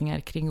utredningar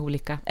kring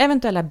olika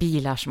eventuella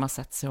bilar som har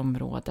sett sig i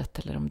området,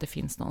 eller om det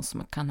finns någon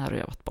som kan ha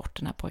rövat bort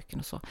den här pojken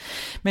och så.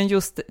 Men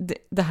just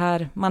det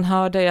här, man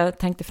hörde, jag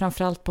tänkte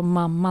framförallt på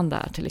mamman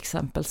där till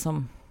exempel,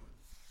 som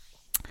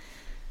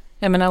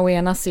jag menar, å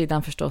ena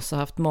sidan förstås har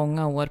haft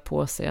många år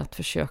på sig att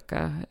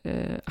försöka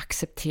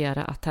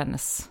acceptera att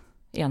hennes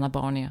ena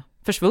barn är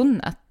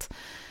försvunnet.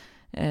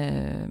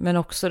 Men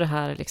också det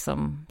här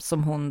liksom,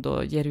 som hon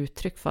då ger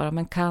uttryck för,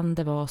 men kan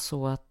det vara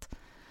så att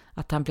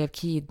han blev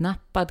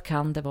kidnappad,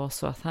 kan det vara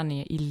så att han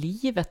är i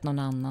livet någon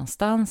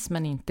annanstans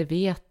men inte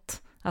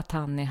vet att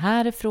han är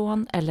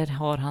härifrån, eller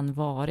har han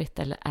varit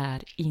eller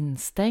är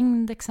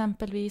instängd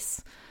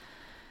exempelvis.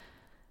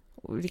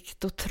 Och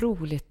vilket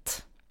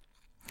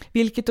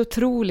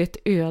otroligt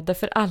öde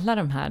för alla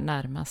de här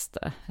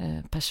närmaste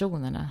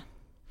personerna.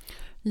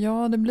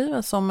 Ja, det blir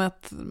väl som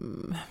ett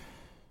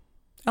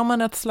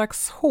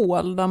slags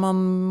hål där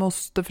man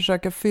måste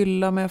försöka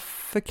fylla med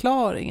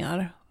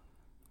förklaringar.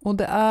 Och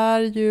det är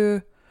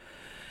ju,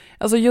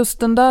 alltså just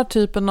den där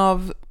typen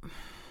av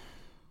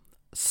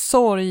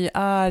sorg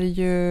är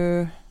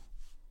ju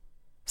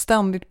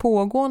ständigt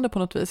pågående på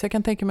något vis. Jag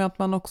kan tänka mig att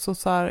man också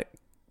så här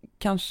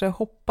kanske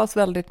hoppas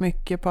väldigt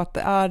mycket på att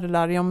det är det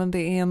där, men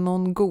det är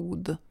någon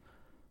god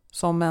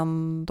som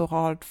ändå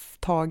har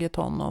tagit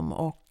honom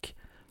och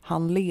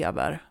han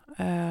lever,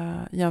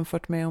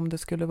 jämfört med om det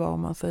skulle vara,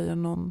 om man säger,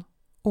 någon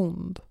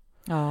ond.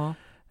 Ja.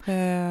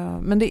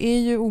 Men det är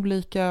ju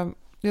olika.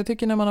 Jag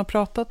tycker när man har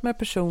pratat med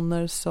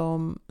personer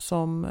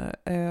som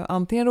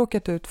antingen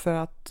råkat ut för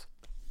att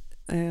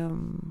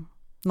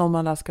någon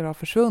man läskar har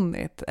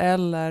försvunnit,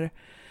 eller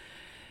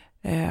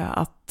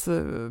att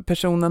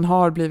personen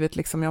har blivit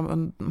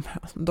liksom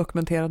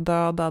dokumenterat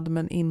dödad,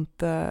 men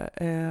inte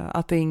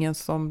att det är ingen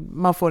som,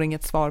 man får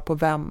inget svar på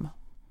vem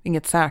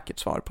inget säkert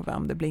svar på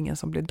vem, det blir ingen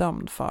som blir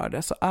dömd för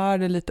det, så är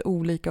det lite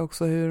olika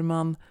också hur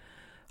man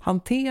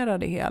hanterar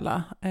det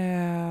hela.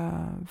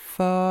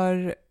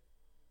 För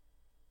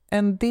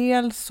en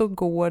del så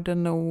går det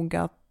nog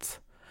att,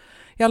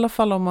 i alla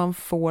fall om man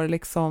får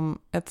liksom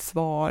ett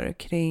svar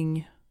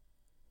kring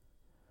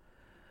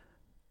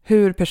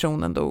hur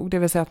personen dog, det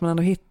vill säga att man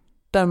ändå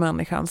hittar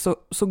människan,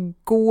 så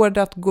går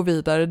det att gå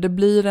vidare. Det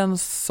blir en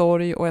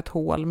sorg och ett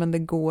hål, men det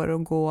går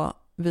att gå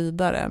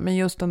vidare. Men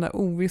just den där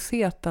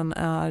ovissheten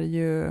är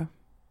ju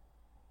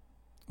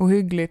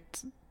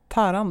ohyggligt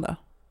tärande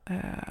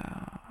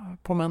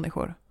på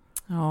människor.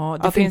 Ja,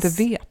 det att finns...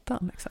 inte veta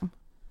liksom.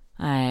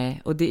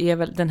 Nej, och det är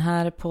väl, den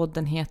här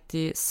podden heter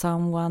ju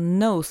Someone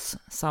Knows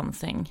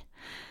Something.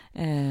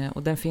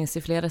 Och den finns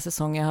i flera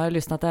säsonger. Jag har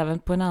lyssnat även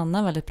på en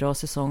annan väldigt bra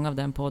säsong av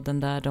den podden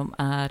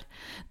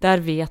där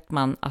vet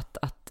man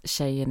att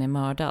tjejen är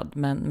mördad,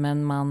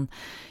 men man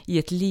i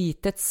ett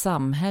litet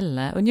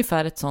samhälle,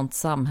 ungefär ett sånt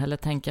samhälle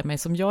tänker jag mig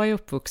som jag är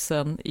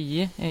uppvuxen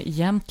i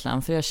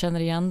Jämtland, för jag känner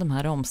igen de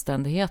här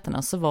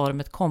omständigheterna, så var det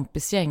ett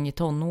kompisgäng i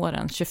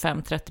tonåren,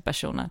 25-30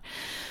 personer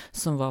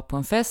som var på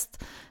en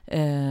fest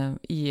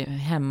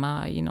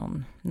hemma i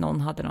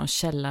någon hade någon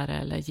källare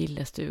eller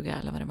gillestuga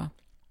eller vad det var.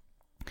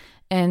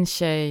 En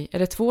tjej,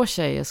 eller 2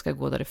 tjejer ska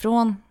gå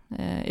därifrån,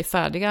 är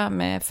färdiga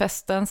med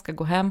festen, ska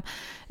gå hem,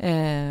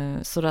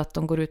 så att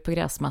de går ut på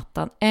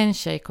gräsmattan. En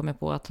tjej kommer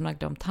på att hon har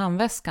glömt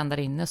handväskan där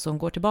inne, så hon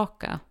går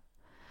tillbaka.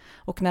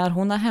 Och när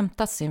hon har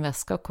hämtat sin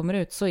väska och kommer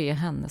ut, så är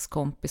hennes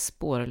kompis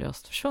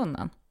spårlöst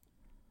försvunnen.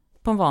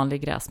 På en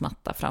vanlig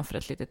gräsmatta framför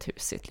ett litet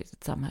hus i ett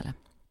litet samhälle.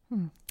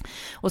 Mm.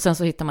 Och sen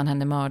så hittar man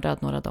henne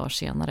mördad några dagar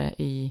senare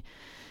i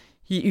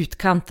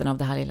utkanten av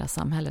det här lilla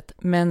samhället.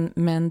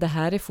 Men det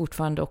här är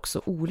fortfarande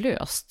också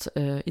olöst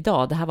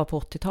idag. Det här var på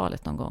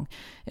 80-talet någon gång.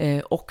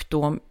 Och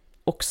då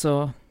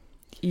också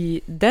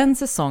i den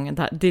säsongen,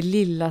 det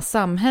lilla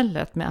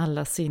samhället med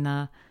alla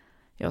sina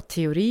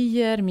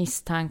teorier,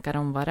 misstankar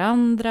om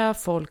varandra,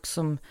 folk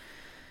som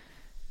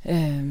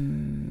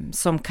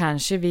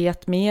kanske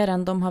vet mer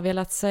än de har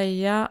velat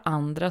säga,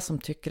 andra som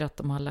tycker att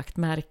de har lagt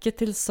märke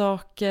till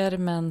saker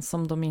men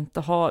som de inte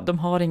har, de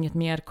har inget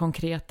mer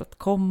konkret att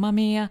komma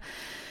med.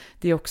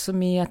 Det är också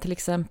med till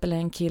exempel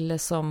en kille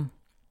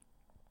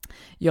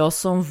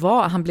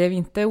han blev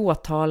inte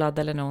åtalad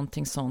eller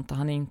någonting sånt, och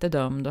han är inte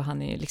dömd och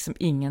han är liksom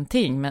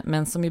ingenting,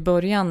 men som i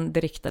början det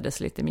riktades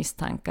lite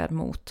misstankar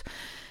mot,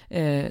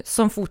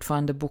 som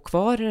fortfarande bor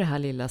kvar i det här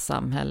lilla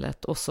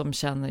samhället och som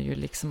känner ju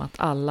liksom att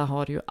alla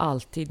har ju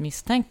alltid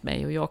misstänkt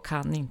mig och jag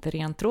kan inte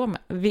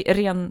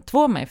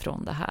rentvå mig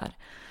från det här.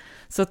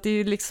 Så att det är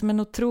ju liksom en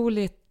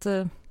otroligt...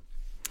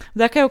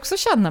 Där kan jag också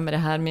känna med det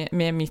här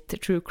med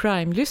mitt true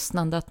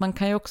crime-lyssnande, att man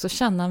kan ju också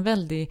känna en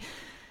väldig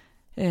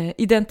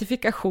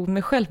identifikation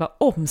med själva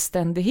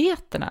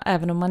omständigheterna,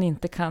 även om man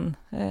inte kan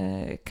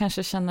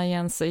kanske känna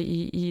igen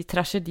sig i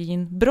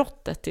tragedin,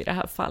 brottet i det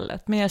här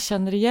fallet. Men jag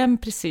känner igen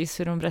precis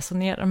hur de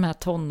resonerar, de här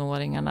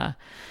tonåringarna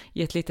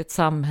i ett litet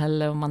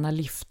samhälle, och man har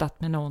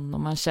liftat med någon och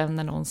man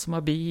känner någon som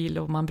har bil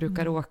och man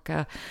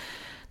brukar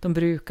de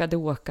brukade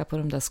åka på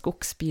de där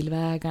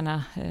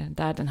skogsbilvägarna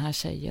där den här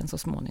tjejen så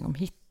småningom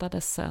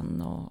hittades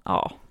sen, och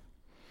ja.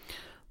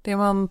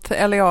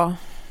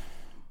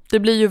 Det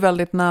blir ju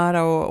väldigt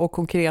nära och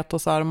konkret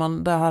och så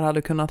här, det här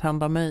hade kunnat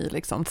hända mig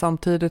liksom.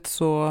 Samtidigt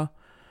så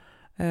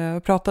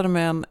pratade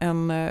med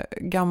en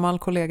gammal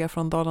kollega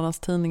från Dalarnas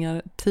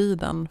tidningar,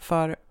 Tiden,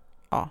 för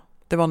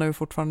det var när vi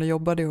fortfarande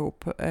jobbade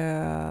ihop,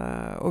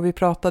 och vi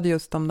pratade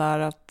just om där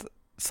att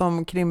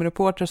som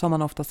krimreporter så har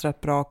man oftast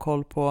rätt bra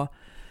koll på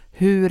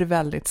hur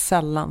väldigt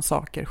sällan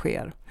saker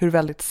sker. Hur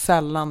väldigt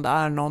sällan det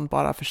är någon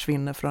bara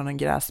försvinner från en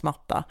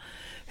gräsmatta.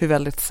 Hur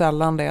väldigt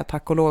sällan det är,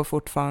 tack och lov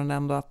fortfarande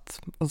ändå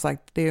att, som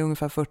sagt, det är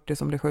ungefär 40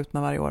 som blir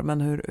skjutna varje år,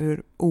 men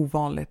hur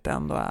ovanligt det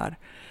ändå är.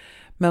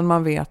 Men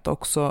man vet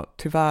också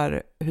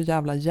tyvärr hur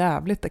jävla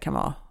jävligt det kan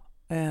vara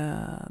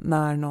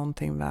när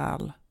någonting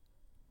väl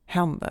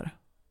händer.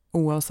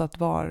 Oavsett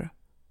var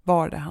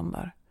det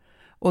händer.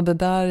 Och det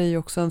där är ju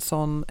också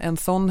en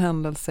sån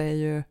händelse är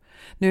ju,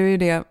 nu är ju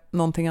det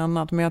någonting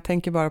annat, men jag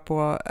tänker bara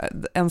på,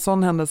 en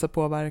sån händelse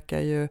påverkar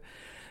ju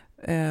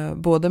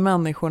både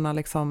människorna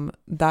liksom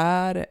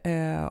där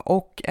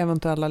och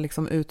eventuella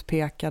liksom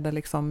utpekade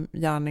liksom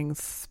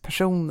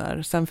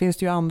gärningspersoner. Sen finns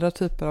det ju andra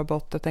typer av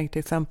brott. Jag tänkte till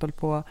exempel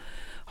på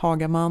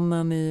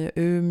Hagamannen i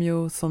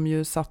Umeå som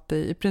ju satte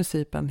i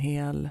princip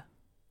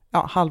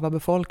halva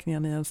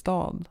befolkningen i en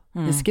stad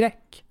i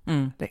skräck.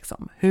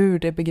 Liksom. Hur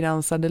det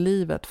begränsade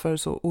livet för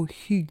så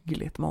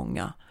ohyggligt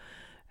många.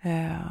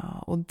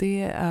 Och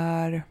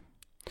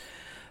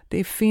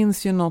det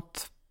finns ju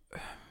något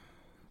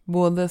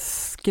både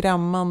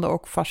skrämmande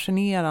och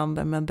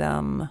fascinerande med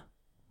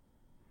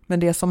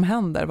det som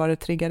händer, vad det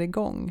triggar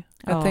igång.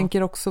 Jag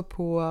tänker också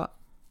på,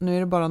 nu är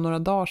det bara några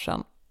dagar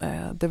sedan,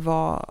 det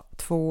var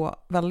 2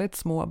 väldigt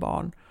små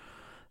barn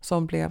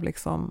som blev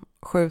liksom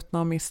skjutna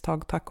av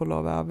misstag, tack och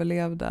lov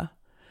överlevde.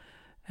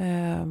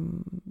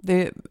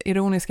 Det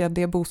ironiska är att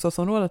det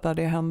bostadsområdet där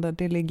det hände,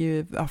 det ligger ju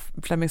i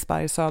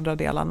Flemingsberg, södra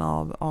delen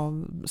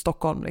av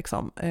Stockholm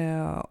liksom,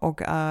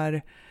 och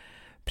är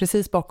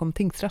precis bakom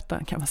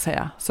tingsrätten kan man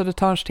säga.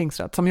 Södertörns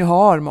tingsrätt som ju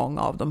har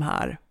många av de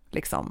här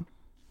liksom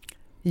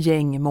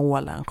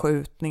gängmålen,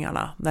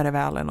 skjutningarna, när det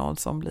väl är någon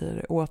som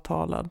blir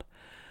åtalad.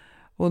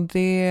 Och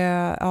det,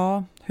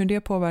 ja, hur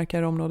det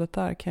påverkar området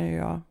där kan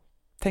jag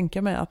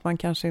tänka mig att man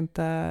kanske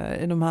inte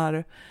i de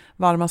här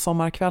varma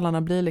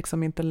sommarkvällarna blir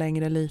liksom inte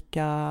längre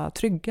lika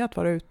trygga att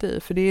vara ute i.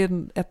 För det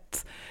är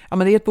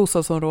ett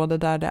bostadsområde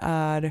där det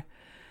är,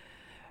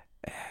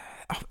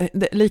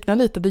 det liknar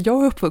lite där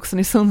jag är uppvuxen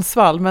i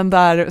Sundsvall, men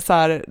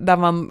där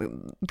man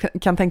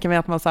kan tänka mig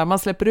att man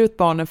släpper ut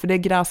barnen för det är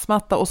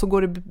gräsmatta och så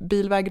går det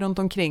bilväg runt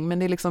omkring, men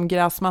det är liksom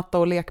gräsmatta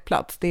och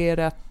lekplats. Det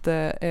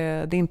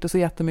är inte så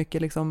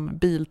jättemycket liksom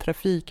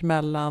biltrafik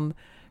mellan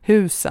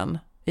husen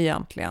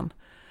egentligen.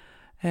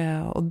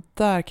 Och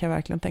där kan jag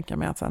verkligen tänka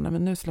mig att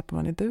men nu släpper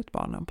man inte ut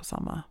barnen på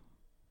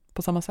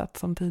samma sätt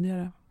som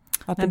tidigare.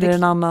 Att det blir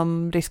en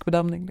annan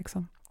riskbedömning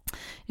liksom.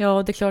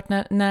 Ja, det är klart,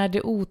 när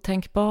det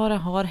otänkbara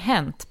har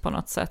hänt på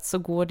något sätt så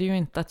går det ju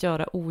inte att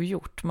göra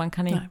ogjort. Man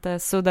kan inte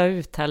sudda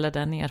ut heller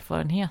den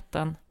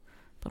erfarenheten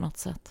på något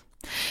sätt.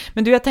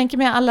 Men du, jag tänker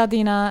med alla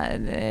dina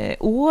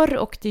år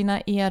och dina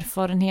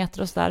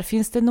erfarenheter och så där.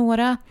 Finns det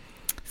några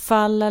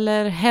fall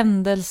eller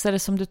händelser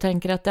som du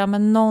tänker att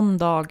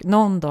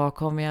någon dag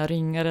kommer jag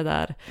ringa det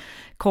där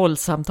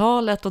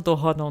kollsamtalet och då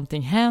har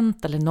någonting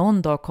hänt, eller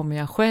någon dag kommer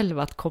jag själv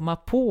att komma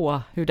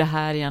på hur det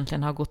här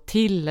egentligen har gått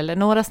till, eller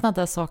några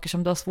sådana saker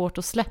som du har svårt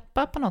att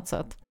släppa på något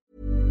sätt?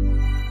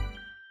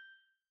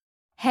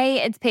 Hey,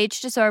 it's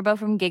Paige DeSorbo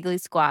from Giggly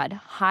Squad.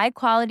 High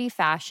quality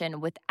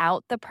fashion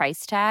without the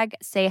price tag.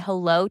 Say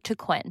hello to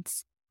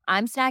Quince.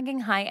 I'm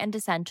snagging high-end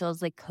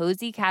essentials like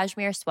cozy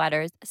cashmere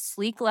sweaters,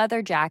 sleek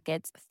leather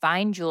jackets,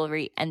 fine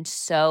jewelry, and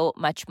so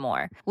much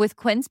more. With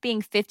Quince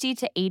being 50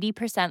 to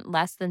 80%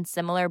 less than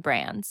similar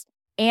brands.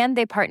 And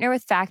they partner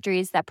with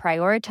factories that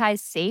prioritize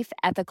safe,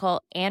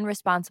 ethical, and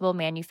responsible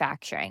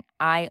manufacturing.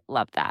 I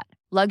love that.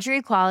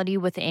 Luxury quality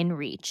within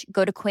reach.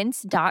 Go to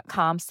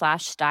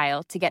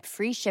quince.com/style to get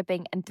free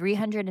shipping and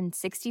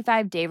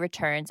 365-day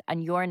returns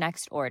on your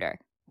next order.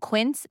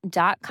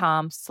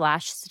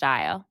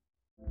 Quince.com/style.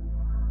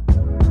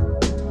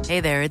 Hey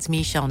there, it's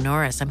Michelle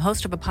Norris. I'm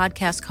host of a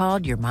podcast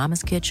called Your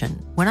Mama's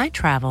Kitchen. When I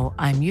travel,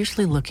 I'm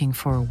usually looking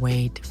for a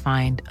way to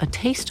find a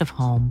taste of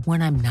home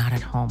when I'm not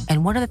at home.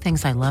 And one of the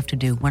things I love to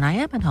do when I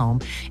am at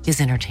home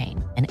is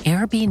entertain. And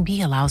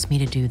Airbnb allows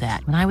me to do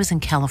that. When I was in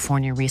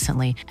California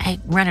recently, I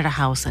rented a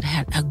house that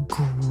had a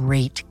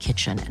great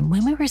kitchen. And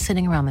when we were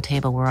sitting around the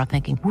table, we were all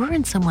thinking, we're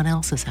in someone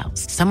else's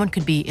house. Someone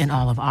could be in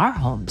all of our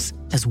homes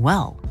as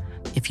well.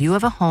 If you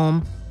have a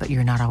home, but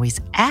you're not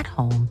always at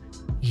home,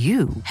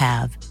 you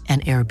have an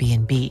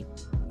Airbnb.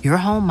 Your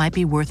home might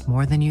be worth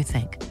more than you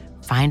think.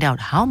 Find out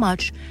how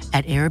much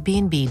at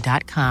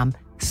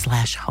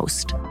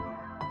airbnb.com/host.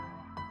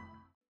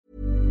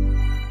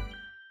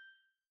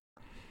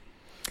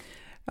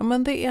 Ja,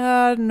 men det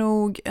är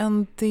nog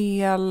en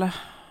del.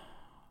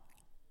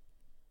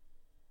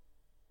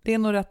 Det är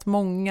nog rätt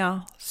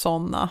många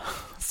sådana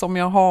som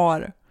jag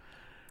har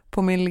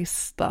på min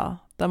lista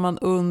där man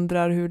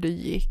undrar hur det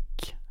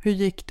gick. Hur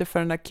gick det för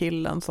den där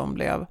killen som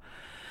blev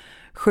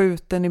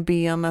skjuten i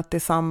benet i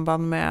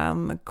samband med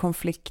en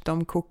konflikt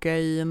om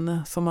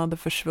kokain som hade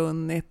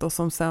försvunnit och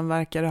som sen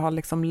verkar ha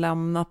liksom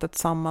lämnat ett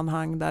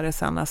sammanhang där det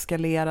sen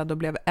eskalerade och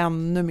blev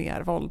ännu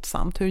mer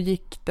våldsamt. Hur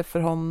gick det för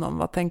honom?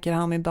 Vad tänker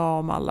han idag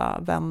om alla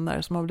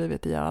vänner som har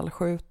blivit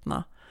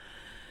ihjälskjutna?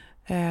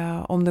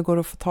 Om det går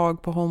att få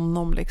tag på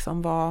honom,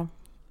 liksom,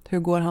 hur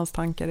går hans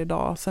tankar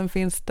idag? Sen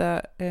finns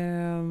det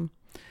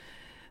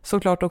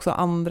såklart också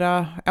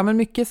andra,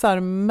 mycket så här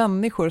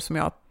människor som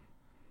jag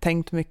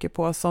tänkt mycket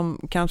på som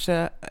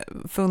kanske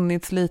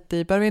funnits lite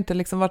i, behöver inte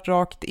liksom varit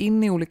rakt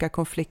in i olika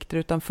konflikter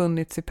utan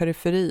funnits i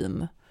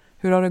periferin.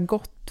 Hur har det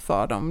gått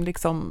för dem?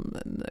 Liksom,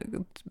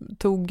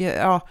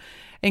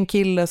 en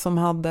kille som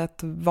hade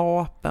ett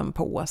vapen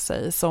på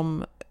sig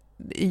som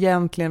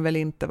egentligen väl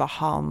inte var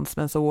hans,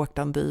 men så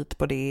åkte han dit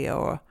på det,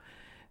 och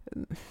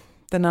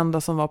den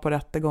enda som var på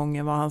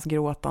rättegången var hans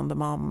gråtande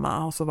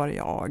mamma, och så var det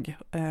jag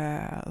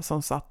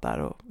som satt där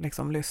och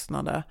liksom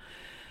lyssnade.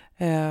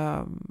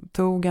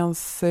 Tog han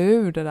sig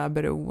ur det där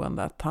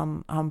beroendet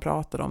han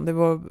pratade om? Det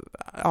var,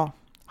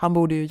 han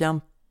borde ju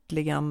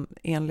egentligen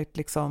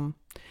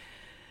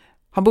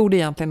han borde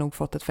egentligen nog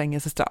fått ett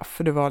fängelsestraff,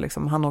 för det var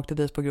liksom, han åkte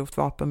dit på grovt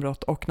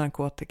vapenbrott och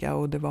narkotika,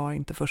 och det var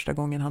inte första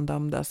gången han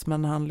dömdes,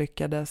 men han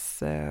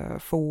lyckades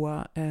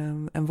få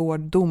en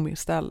vårddom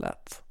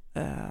istället.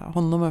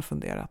 Honom har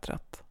funderat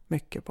rätt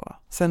mycket på.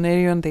 Sen är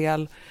det ju en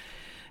del.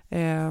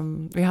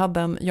 Vi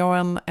hade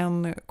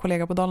en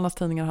kollega på Dalarnas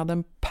Tidningar hade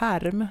en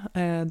pärm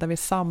där vi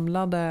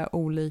samlade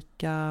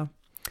olika,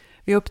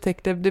 vi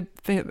upptäckte,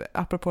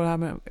 apropå det här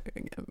med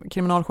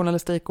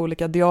kriminaljournalistik,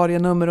 olika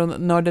diarienummer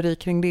och nörderi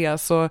kring det,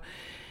 så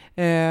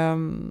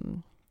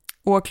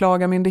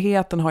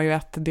åklagarmyndigheten har ju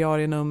ett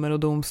diarienummer och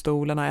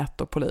domstolarna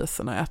ett och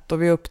poliserna ett,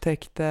 och vi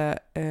upptäckte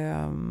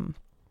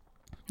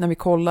när vi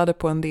kollade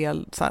på en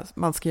del, så här,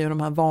 man skriver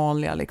de här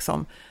vanliga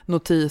liksom,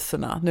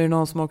 notiserna. Nu är det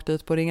någon som åkt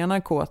dit på ringa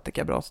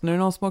narkotikabrott, nu är det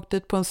någon som åkt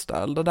dit på en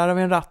stöld och där har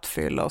vi en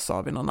rattfylla och så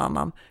har vi någon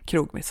annan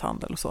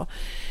krogmisshandel och så.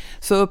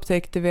 Så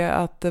upptäckte vi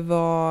att det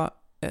var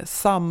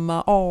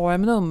samma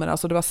AM-nummer,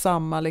 alltså det var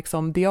samma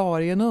liksom,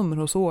 diarienummer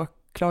hos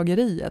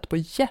åklageriet på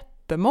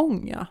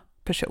jättemånga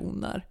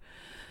personer.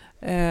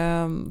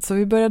 Så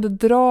vi började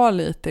dra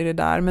lite i det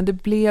där, men det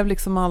blev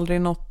liksom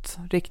aldrig något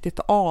riktigt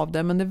av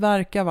det. Men det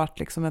verkar ha varit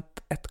liksom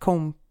ett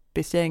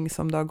kompisgäng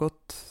som det har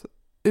gått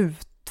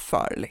ut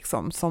för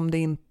liksom, som det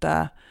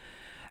inte,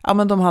 ja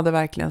men de hade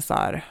verkligen så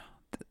här,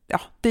 ja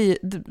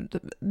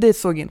det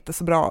såg inte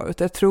så bra ut.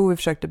 Jag tror vi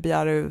försökte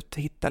begära ut,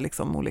 hitta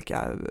liksom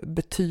olika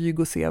betyg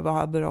och se vad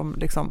hade de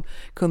liksom,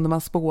 kunde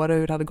man spåra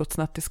hur det hade gått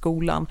snett i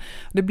skolan.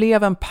 Det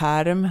blev en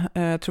perm,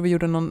 jag tror vi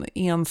gjorde någon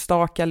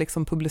enstaka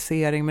liksom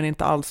publicering, men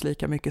inte alls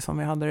lika mycket som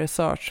vi hade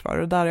research för.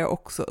 Och där har jag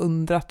också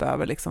undrat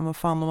över liksom, vad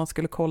fan om man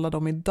skulle kolla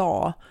dem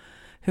idag,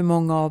 hur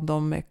många av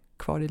dem är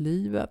kvar i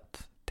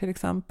livet till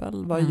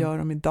exempel, vad gör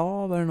de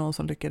idag, var det någon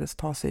som lyckades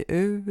ta sig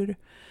ur?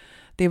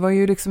 Det var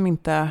ju liksom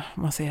inte,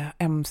 man säger,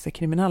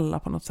 MC-kriminella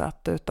på något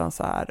sätt, utan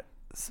så här,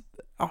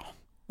 ja,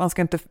 man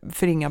ska inte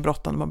förringa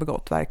brotten de har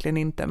begått, verkligen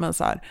inte, men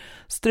så här,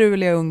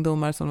 struliga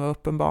ungdomar som var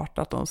uppenbart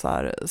att de så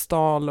här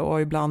stal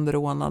och ibland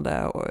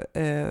rånade och,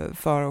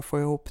 för att få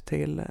ihop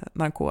till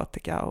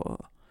narkotika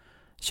och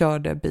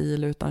körde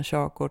bil utan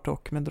körkort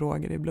och med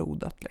droger i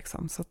blodet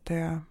liksom. Så att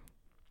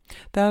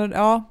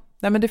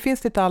nej, men det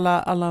finns lite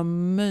alla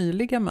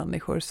möjliga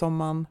människor som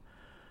man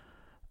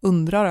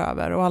undrar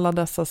över, och alla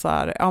dessa så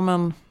här, ja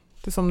men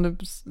det är som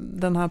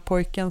den här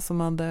pojken som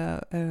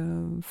hade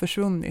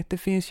försvunnit. Det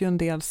finns ju en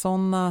del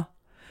sådana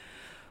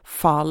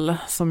fall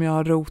som jag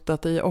har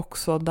rotat i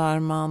också, där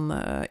man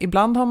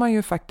ibland har man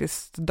ju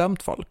faktiskt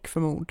dömt folk för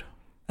mord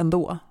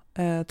ändå,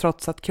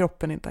 trots att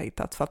kroppen inte har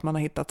hittats, för att man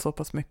har hittat så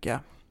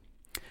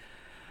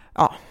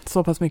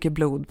pass mycket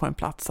blod på en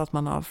plats att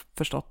man har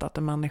förstått att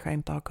en människa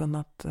inte har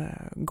kunnat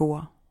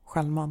gå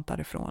självmant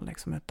därifrån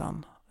liksom,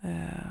 utan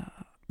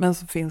men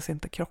så finns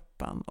inte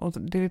kroppen. Och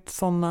det är lite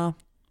sådana,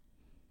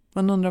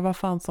 man undrar vad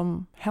fan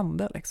som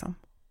hände liksom.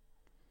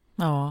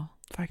 Ja.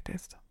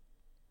 Faktiskt.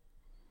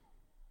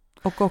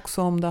 Och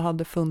också om det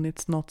hade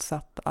funnits något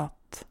sätt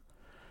att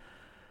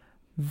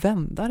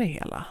vända det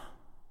hela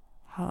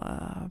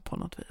på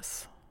något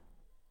vis.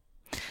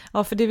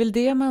 Ja, för det är väl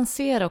det man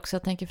ser också.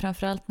 Jag tänker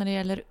framförallt när det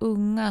gäller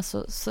unga,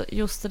 så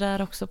just det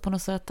där också på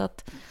något sätt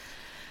att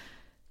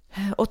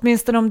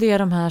åtminstone om det är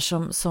de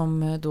här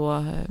som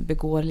då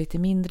begår lite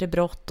mindre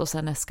brott och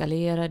sen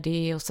eskalerar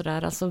det och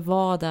sådär. Alltså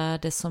vad är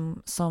det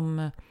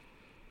som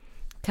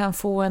kan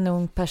få en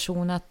ung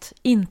person att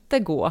inte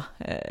gå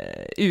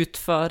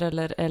utför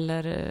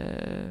eller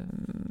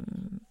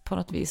på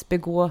något vis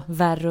begå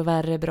värre och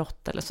värre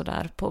brott eller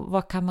sådär.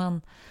 Vad kan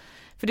man...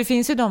 För det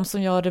finns ju de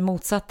som gör det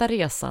motsatta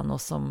resan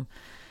och som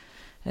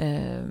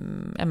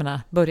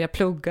börjar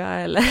plugga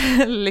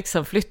eller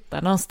liksom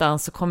flytta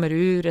någonstans och kommer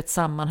ur ett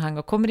sammanhang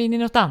och kommer in i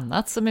något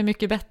annat som är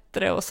mycket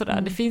bättre och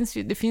sådär.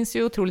 Det finns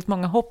ju otroligt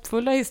många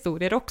hoppfulla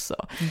historier också.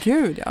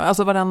 Gud ja,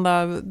 alltså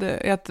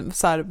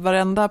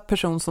varenda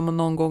person som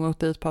någon gång åkt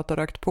dit på att ha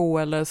rökt på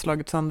eller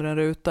slagit sönder en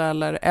ruta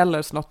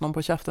eller slått någon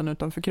på käften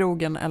utanför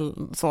krogen eller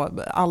så,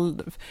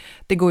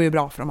 det går ju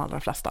bra för de allra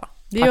flesta.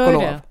 Det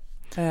gör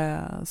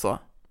det. Så.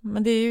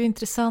 Men det är ju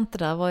intressant det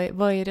där.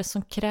 Vad är det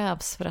som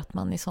krävs för att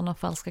man i sådana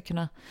fall ska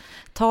kunna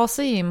ta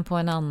sig in på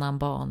en annan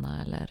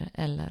bana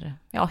eller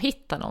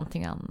hitta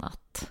någonting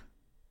annat?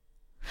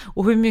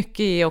 Och hur mycket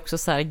är också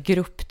så här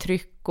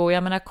grupptryck och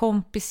jag menar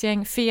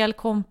kompisgäng, fel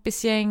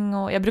kompisgäng,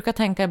 och jag brukar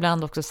tänka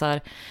ibland också så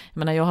här,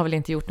 jag har väl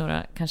inte gjort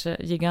några kanske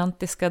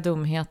gigantiska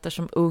dumheter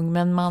som ung,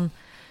 men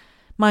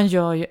man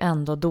gör ju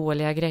ändå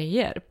dåliga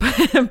grejer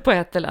på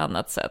ett eller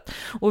annat sätt.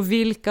 Och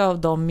vilka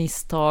av de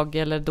misstag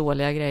eller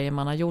dåliga grejer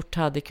man har gjort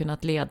hade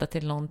kunnat leda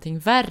till någonting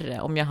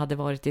värre om jag hade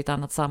varit i ett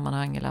annat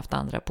sammanhang eller haft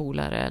andra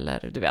polare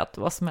eller du vet,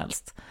 vad som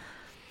helst.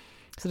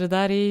 Så det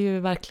där är ju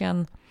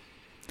verkligen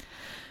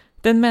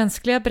den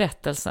mänskliga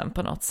berättelsen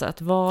på något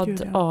sätt.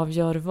 Vad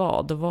avgör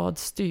vad och vad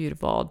styr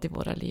vad i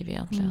våra liv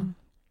egentligen?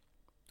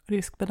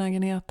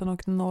 Riskbenägenheten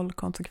och noll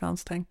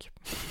konsekvenstänk.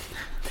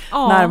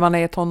 Ja. När man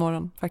är i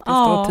tonåren faktiskt,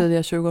 och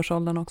tidiga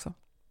 20-årsåldern också.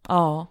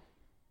 Ja.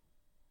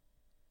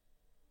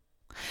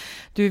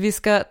 Du, vi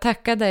ska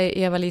tacka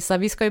dig Eva-Lisa.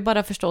 Vi ska ju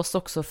bara förstås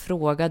också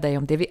fråga dig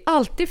om det vi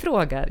alltid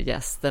frågar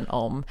gästen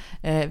om.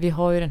 Vi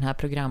har ju den här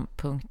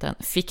programpunkten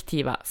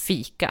fiktiva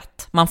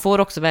fikat. Man får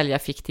också välja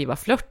fiktiva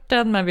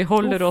flörten, men vi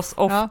håller oss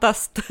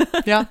oftast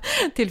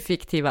till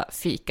fiktiva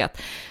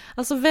fikat.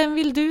 Alltså, vem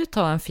vill du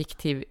ta en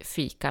fiktiv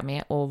fika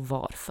med och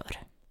varför?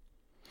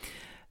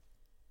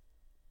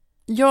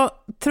 Jag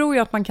tror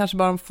ju att man kanske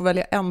bara får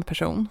välja en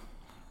person.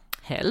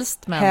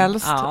 Helst,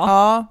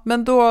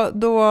 men då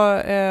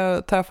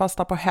tar jag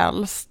fasta på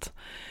helst.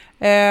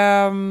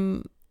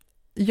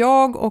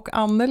 Jag och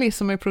Anneli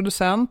som är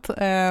producent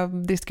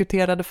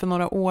diskuterade för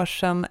några år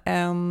sedan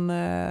en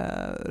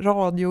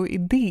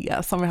radioidé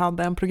som vi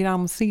hade, en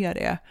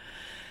programserie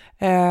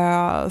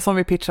som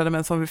vi pitchade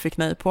men som vi fick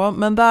nej på.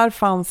 Men där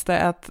fanns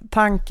det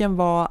tanken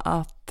var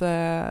att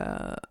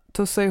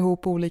tussa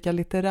ihop olika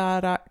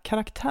litterära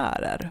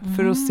karaktärer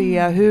för att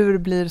se hur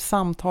blir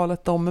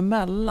samtalet dem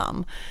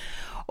emellan.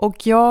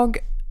 Och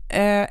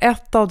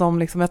ett av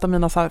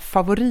mina så här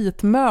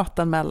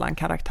favoritmöten mellan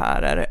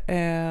karaktärer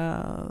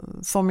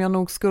som jag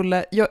nog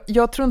skulle...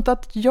 Jag tror inte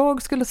att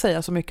jag skulle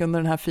säga så mycket under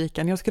den här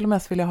fikan. Jag skulle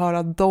mest vilja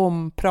höra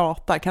dem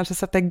prata, kanske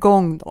sätta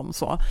igång dem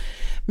så.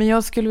 Men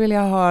jag skulle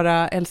vilja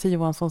höra Elsie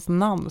Johanssons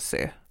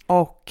Nancy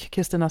och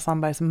Kristina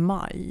Sandbergs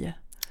Maj.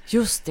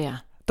 Just det.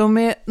 De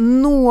är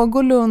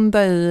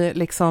någorlunda i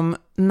liksom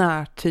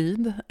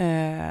närtid,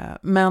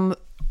 men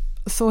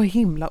så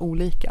himla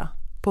olika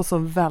på så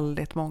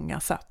väldigt många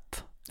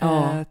sätt.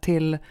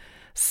 Till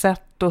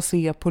sätt att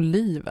se på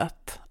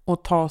livet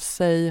och ta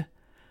sig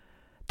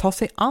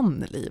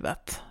an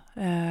livet.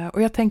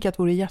 Och jag tänker att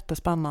det vore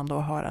jättespännande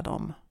att höra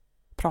dem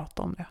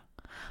prata om det.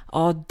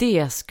 Ja,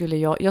 det skulle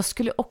jag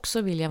skulle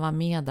också vilja vara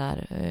med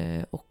där,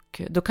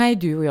 och då kan ju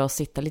du och jag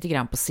sitta lite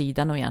grann på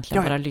sidan och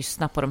egentligen bara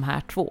lyssna på de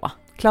här två.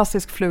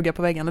 Klassisk fluga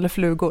på väggen, eller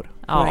flugor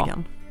på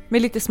väggen.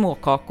 Med lite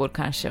småkakor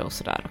kanske och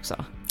sådär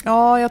också.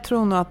 Ja, jag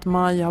tror nog att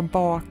Maj har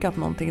bakat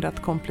någonting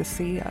rätt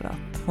komplicerat.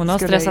 Hon har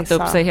stressat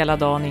upp sig hela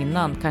dagen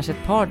innan, kanske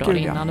ett par dagar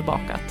innan och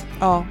bakat.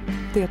 Ja,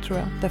 det tror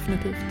jag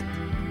definitivt.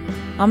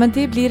 Ja, men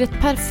det blir ett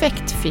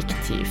perfekt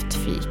fiktivt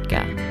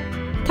fika.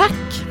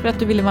 Tack för att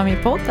du ville vara med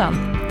i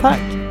podden.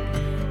 Tack.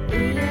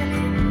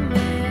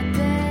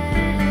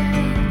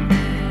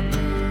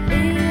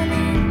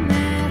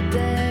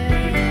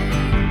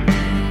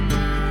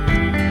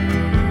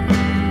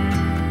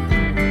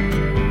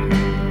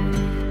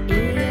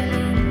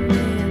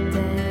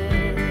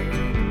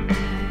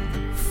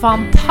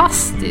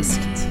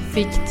 Fantastiskt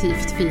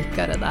fiktivt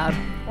fika det där,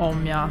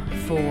 om jag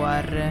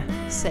får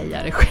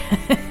säga det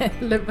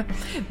själv.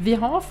 Vi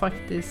har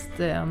faktiskt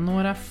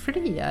några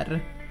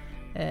fler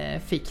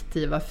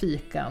fiktiva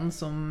fikan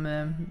som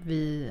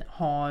vi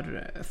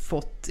har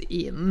fått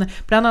in.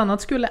 Bland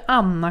annat skulle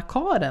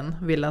Anna-Karen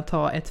vilja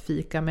ta ett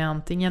fika med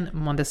antingen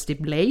Modesty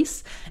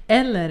Blaze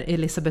eller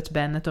Elizabeth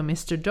Bennet och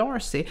Mr.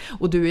 Darcy.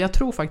 Och jag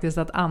tror faktiskt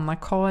att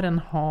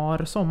Anna-Karen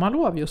har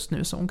sommarlov just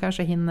nu, så hon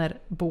kanske hinner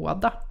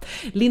båda.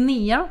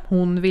 Linnea,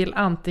 hon vill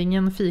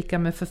antingen fika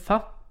med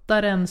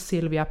författaren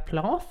Sylvia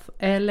Plath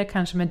eller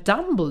kanske med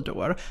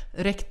Dumbledore,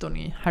 rektorn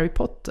i Harry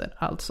Potter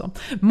alltså.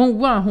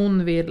 Moa,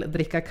 hon vill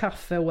dricka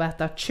kaffe och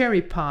äta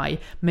cherry pie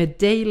med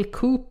Dale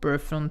Cooper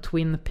från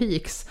Twin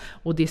Peaks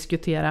och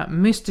diskutera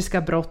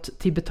mystiska brott,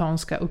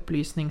 tibetanska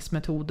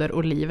upplysningsmetoder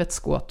och livets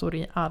gåtor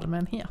i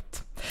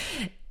allmänhet.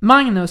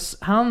 Magnus,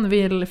 han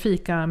vill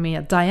fika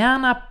med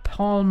Diana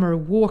Palmer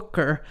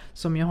Walker,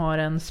 som ju har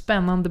en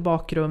spännande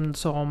bakgrund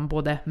som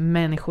både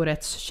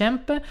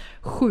människorättskämpe,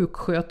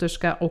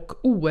 sjuksköterska och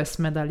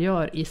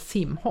OS-medaljör i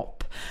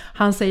simhopp.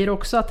 Han säger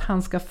också att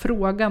han ska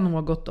fråga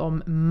något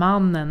om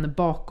mannen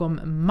bakom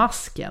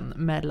masken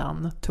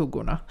mellan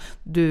tuggorna.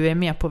 Du är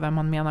med på vem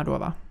man menar då,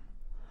 va?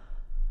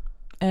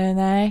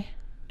 Nej.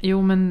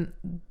 Jo, men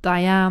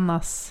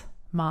Dianas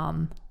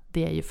man,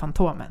 det är ju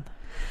Fantomen.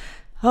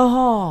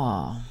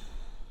 Jaha.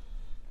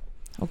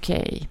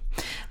 Okej.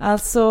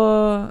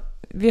 Alltså,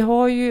 vi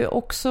har ju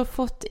också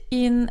fått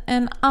in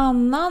en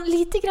annan,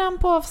 lite grann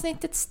på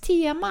avsnittets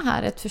tema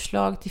här, ett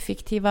förslag till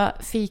fiktiva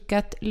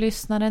fikat.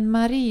 Lyssnaren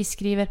Marie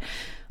skriver: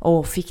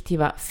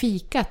 fiktiva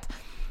fikat.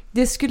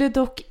 Det skulle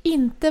dock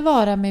inte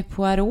vara med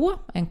Poirot,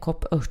 en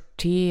kopp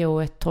örtte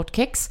och ett torrt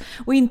kex,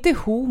 och inte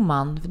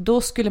Homan.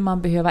 Då skulle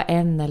man behöva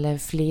en eller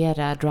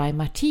flera dry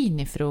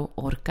martini för att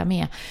orka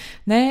med.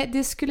 Nej,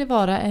 det skulle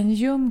vara en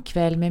ljum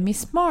kväll med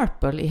Miss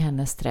Marple i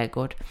hennes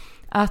trädgård.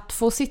 Att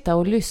få sitta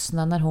och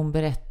lyssna när hon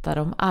berättar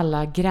om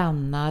alla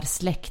grannar,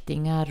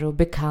 släktingar och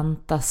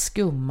bekanta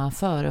skumma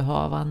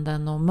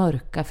förehavanden och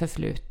mörka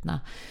förflutna,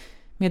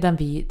 medan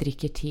vi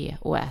dricker te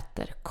och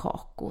äter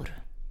kakor.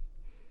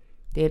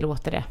 Det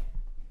låter det.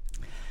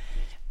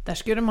 Där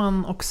skulle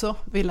man också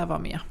vilja vara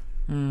med.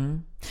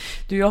 Mm.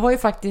 Du, jag har ju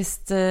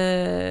faktiskt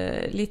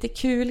lite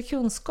kul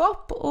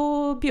kunskap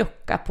att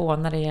bjucka på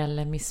när det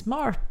gäller Miss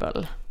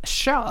Marple.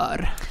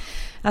 Kör!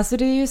 Alltså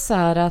det är ju så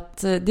här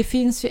att det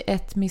finns ju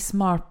ett Miss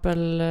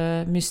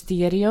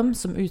Marple-mysterium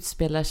som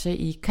utspelar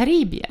sig i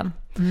Karibien.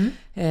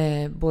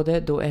 Både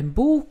då en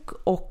bok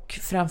och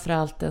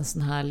framförallt en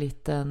sån här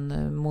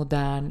liten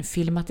modern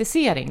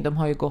filmatisering. De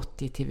har ju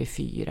gått i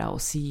TV4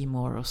 och C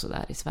More och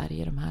sådär i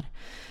Sverige, de här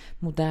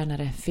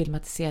modernare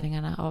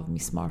filmatiseringarna av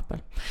Miss Marple.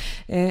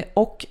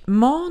 Och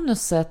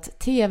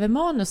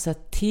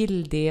tv-manuset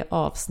till det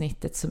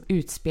avsnittet som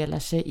utspelar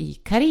sig i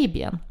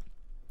Karibien,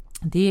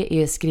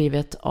 det är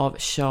skrivet av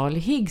Charlie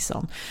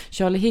Higson.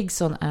 Charlie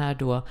Higson är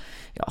då,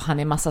 han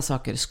är massa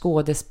saker,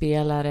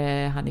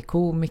 skådespelare, han är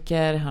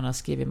komiker, han har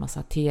skrivit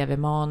massa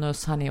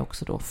tv-manus, han är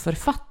också då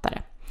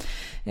författare.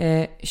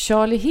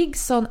 Charlie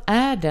Higson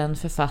är den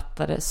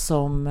författare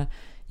som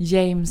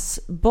James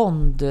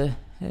Bond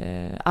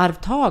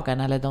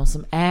arvtagarna, eller de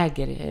som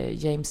äger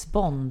James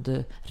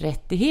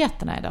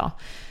Bond-rättigheterna idag,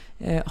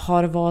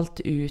 har valt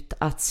ut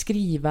att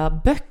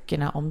skriva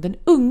böckerna om den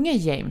unge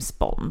James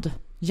Bond,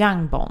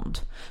 Young Bond,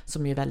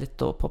 som är väldigt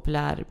då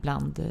populär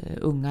bland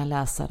unga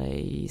läsare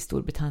i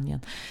Storbritannien.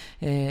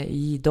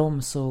 I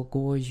dem så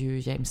går ju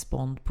James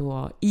Bond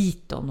på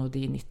Eton, och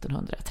det är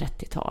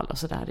 1930-tal och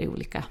sådär, i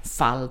olika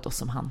fall då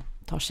som han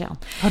tar sig an.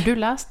 Har du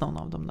läst någon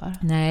av dem där?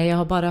 Nej, jag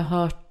har bara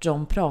hört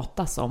dem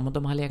pratas om, och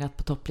de har legat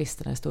på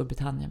topplistorna i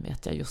Storbritannien,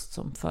 vet jag, just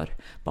som för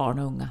barn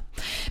och unga.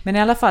 Men i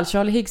alla fall,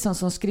 Charlie Higson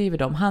som skriver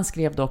dem, han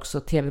skrev då också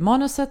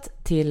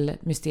tv-manuset till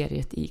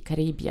Mysteriet i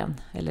Karibien,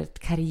 eller ett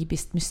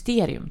karibiskt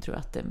mysterium tror jag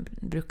att det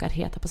brukar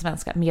heta på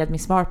svenska, med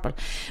Miss Marple.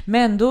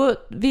 Men då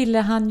ville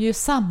han ju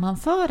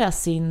sammanföra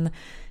sin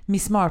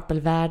Miss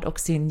Marple-värld och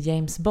sin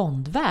James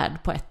Bond-värld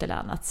på ett eller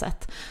annat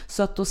sätt.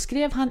 Så att då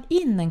skrev han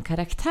in en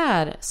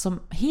karaktär som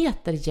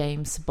heter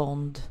James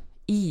Bond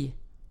i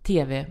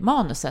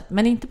tv-manuset.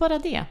 Men inte bara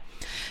det,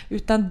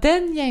 utan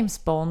den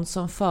James Bond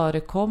som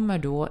förekommer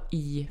då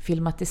i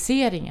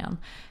filmatiseringen,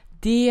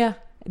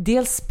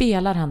 dels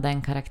spelar han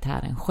den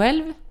karaktären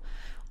själv,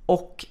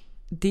 och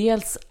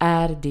dels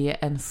är det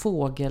en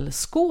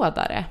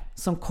fågelskådare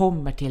som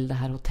kommer till det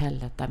här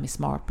hotellet där Miss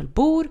Marple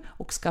bor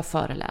och ska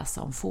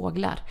föreläsa om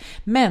fåglar.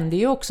 Men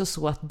det är också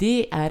så att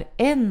det är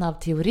en av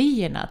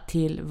teorierna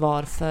till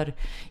varför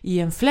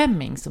Ian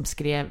Fleming, som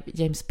skrev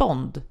James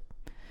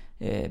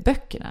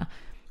Bond-böckerna,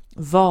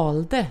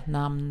 valde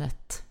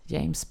namnet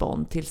James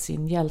Bond till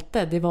sin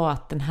hjälte. Det var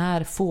att den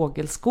här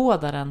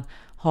fågelskådaren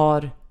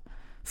har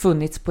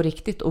funnits på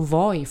riktigt och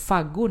var i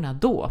faggorna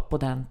då på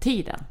den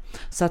tiden.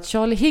 Så att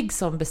Charlie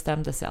Higson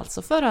bestämde sig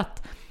alltså för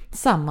att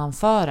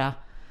sammanföra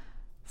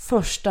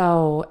första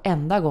och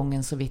enda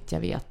gången, så vitt jag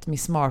vet,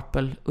 Miss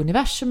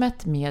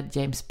Marple-universumet med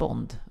James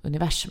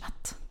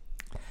Bond-universumet.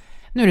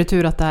 Nu är det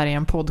tur att det här är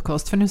en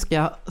podcast, för nu ska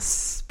jag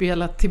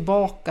spela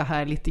tillbaka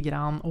här lite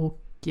grann och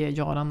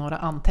göra några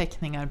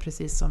anteckningar,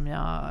 precis som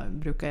jag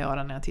brukar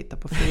göra när jag tittar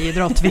på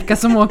friidrott, vilka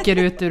som åker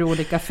ut ur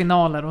olika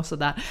finaler och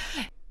sådär.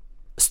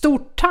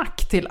 Stort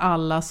tack till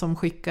alla som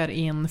skickar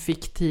in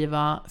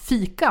fiktiva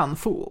fikan.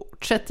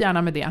 Fortsätt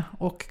gärna med det.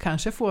 Och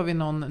kanske får vi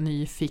någon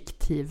ny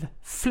fiktiv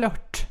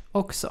flört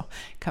också,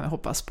 kan vi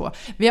hoppas på.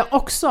 Vi har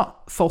också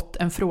fått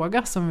en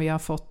fråga som vi har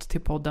fått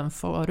till podden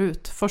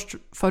förut. Först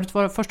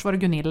var det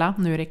Gunilla,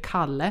 nu är det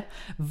Kalle.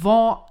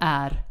 Vad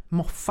är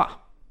moffa?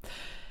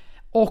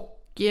 Och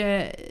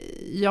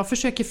jag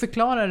försöker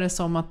förklara det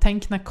som att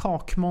tänk när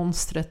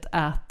kakmonstret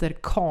äter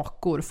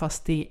kakor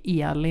fast det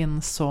är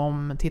Elin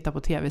som tittar på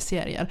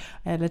tv-serier.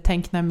 Eller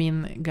tänk när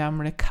min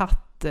gamla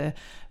katt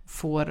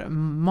får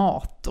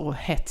mat och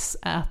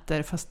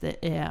hetsäter fast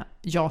det är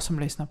jag som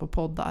lyssnar på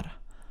poddar.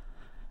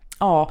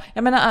 Ja,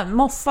 jag menar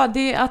moffa,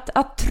 det är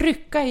att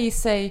trycka i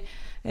sig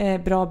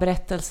bra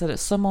berättelser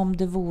som om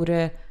det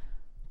vore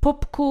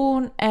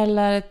popcorn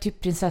eller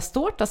typ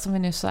prinsesstårta som vi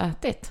nyss har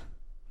ätit.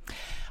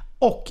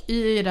 Och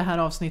i det här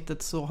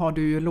avsnittet så har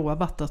du ju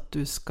lovat att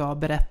du ska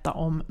berätta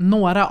om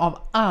några av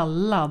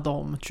alla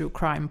de true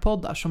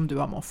crime-poddar som du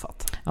har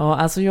moffat. Ja,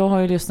 alltså jag har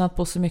ju lyssnat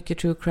på så mycket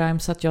true crime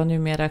så att jag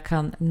numera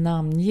kan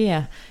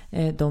namnge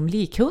de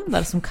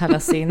likhundar som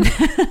kallas in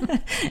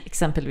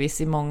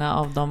exempelvis i många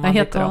av de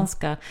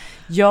amerikanska.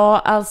 Ja,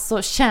 alltså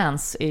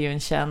Chance är ju en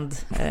känd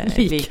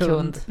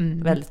likhund.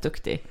 Väldigt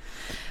duktig.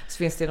 Så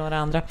finns det några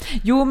andra.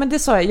 Jo, men det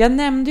sa jag. Jag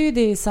nämnde ju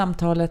det i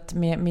samtalet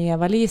med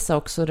Eva-Lisa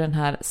också, den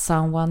här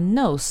Someone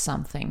Knows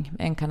Something.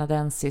 En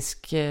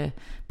kanadensisk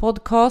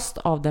podcast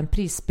av den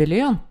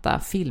prisbelönta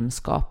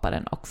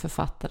filmskaparen och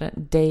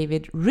författaren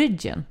David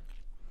Ridgen.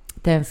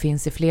 Den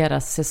finns i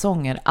flera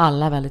säsonger,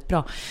 alla väldigt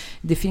bra.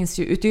 Det finns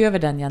ju, utöver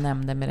den jag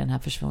nämnde med den här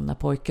försvunna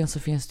pojken, så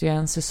finns det ju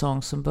en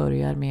säsong som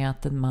börjar med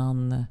att en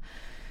man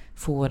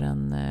får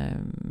en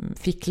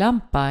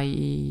ficklampa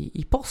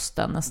i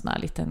posten, en sån här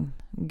liten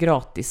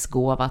gratis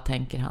gåva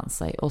tänker han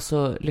sig, och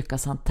så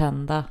lyckas han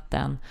tända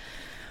den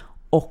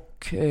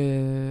och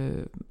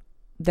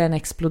den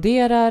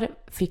exploderar.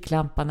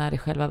 Ficklampan är i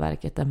själva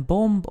verket en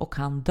bomb och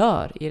han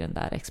dör i den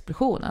där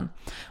explosionen.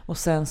 Och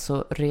sen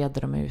så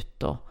reder de ut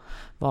då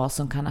vad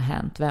som kan ha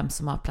hänt, vem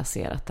som har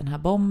placerat den här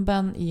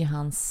bomben i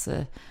hans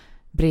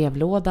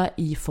brevlåda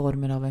i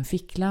formen av en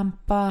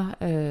ficklampa,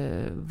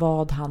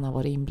 vad han har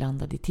varit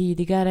inblandad i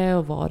tidigare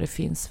och vad det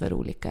finns för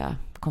olika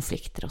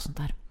konflikter och sånt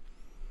där.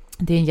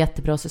 Det är en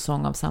jättebra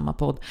säsong av samma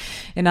podd.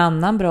 En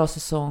annan bra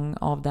säsong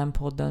av den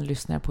podden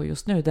lyssnar jag på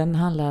just nu. Den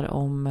handlar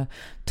om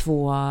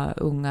 2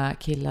 unga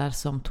killar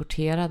som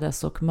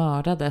torterades och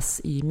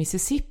mördades i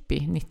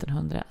Mississippi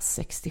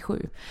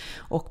 1967.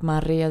 Och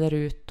man reder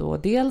ut då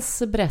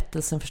dels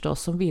berättelsen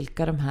förstås om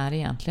vilka de här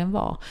egentligen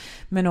var.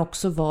 Men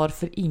också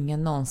varför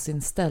ingen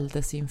någonsin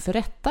ställdes inför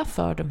rätta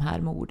för de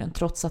här morden.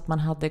 Trots att man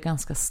hade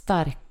ganska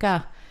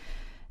starka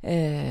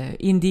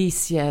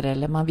indicier,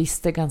 eller man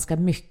visste ganska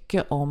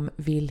mycket om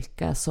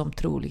vilka som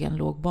troligen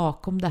låg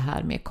bakom det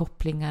här med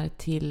kopplingar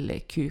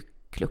till Ku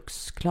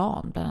Klux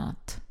Klan bland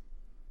annat.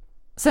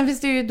 Sen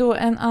finns det ju då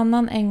en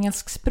annan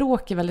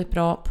engelskspråkig väldigt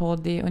bra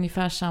podd i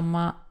ungefär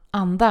samma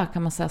anda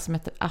kan man säga som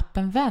heter Up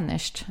and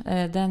Vanished.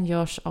 Den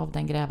görs av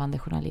den grävande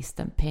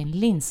journalisten Payne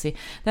Lindsay.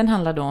 Den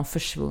handlar då om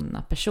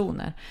försvunna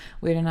personer.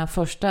 Och i den här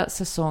första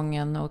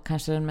säsongen och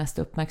kanske den mest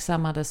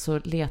uppmärksammade så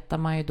letar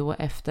man ju då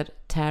efter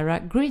Tara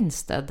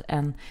Grinstead,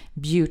 en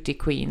beauty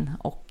queen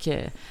och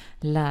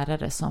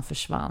lärare som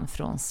försvann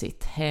från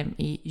sitt hem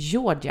i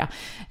Georgia.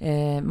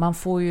 Man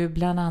får ju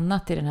bland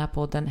annat i den här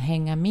podden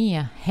hänga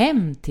med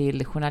hem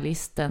till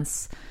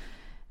journalistens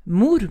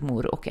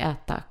mormor och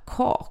äta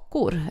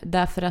kakor.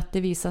 Därför att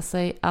det visar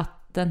sig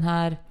att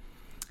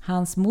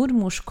hans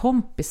mormors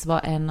kompis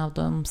var en av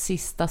de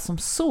sista som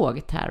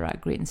såg Tara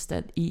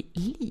Grinstead i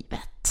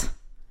livet.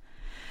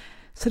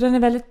 Så den är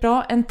väldigt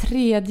bra. En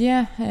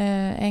tredje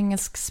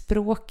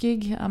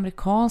engelskspråkig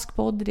amerikansk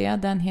podd,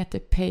 den heter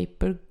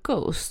Paper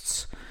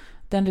Ghosts.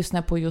 Den lyssnar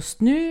jag på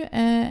just nu,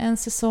 en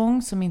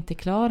säsong som inte är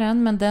klar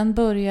än, men den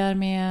börjar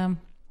med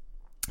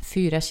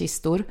 4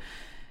 kistor.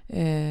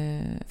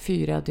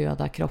 4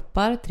 döda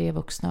kroppar, 3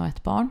 vuxna och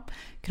 1 barn.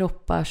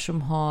 Kroppar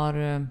som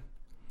har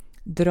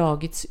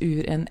dragits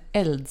ur en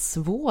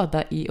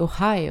eldsvåda i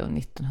Ohio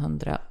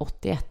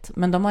 1981.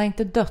 Men de har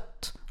inte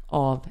dött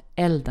av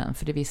elden,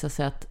 för det visar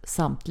sig att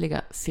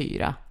samtliga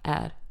 4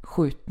 är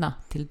skjutna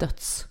till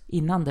döds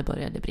innan det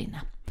började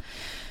brinna.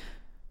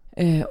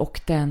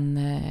 Och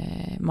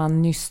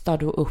man nystar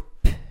då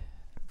upp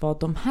vad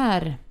de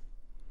här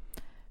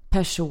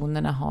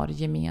personerna har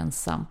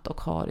gemensamt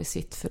och har i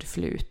sitt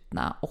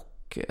förflutna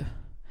och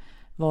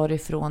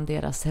varifrån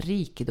deras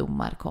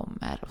rikedomar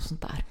kommer och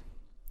sånt där.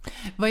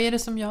 Vad är det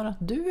som gör att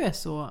du är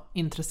så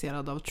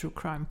intresserad av true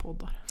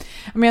crime-poddar?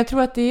 Men jag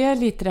tror att det är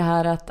lite det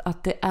här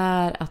att det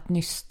är att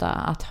nysta,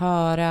 att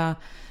höra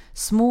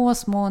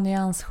små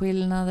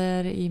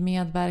nyansskillnader i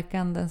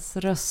medverkandes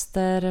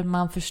röster.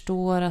 Man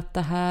förstår att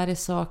det här är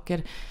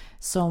saker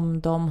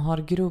som de har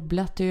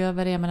grubblat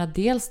över. Jag menar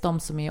dels de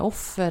som är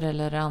offer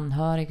eller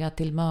anhöriga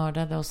till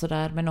mördade och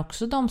sådär, men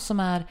också de som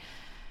är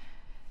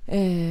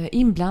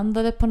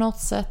inblandade på något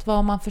sätt.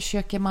 Man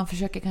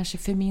försöker kanske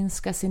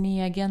förminska sin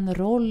egen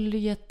roll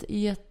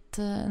i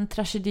en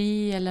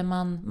tragedi, eller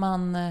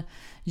man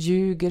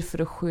ljuger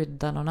för att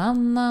skydda någon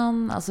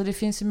annan. Alltså det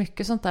finns ju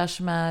mycket sånt där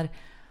som är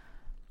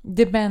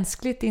det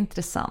mänskligt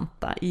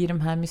intressanta i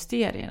de här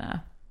mysterierna.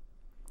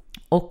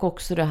 Och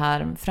också det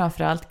här,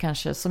 framförallt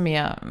kanske som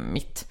är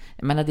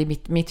det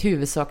är mitt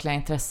huvudsakliga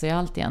intresse i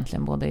allt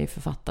egentligen, både i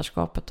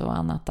författarskapet och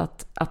annat,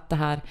 att det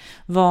här,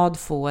 vad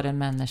får en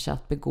människa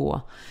att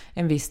begå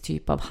en viss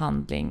typ av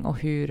handling och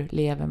hur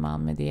lever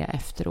man med det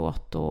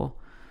efteråt,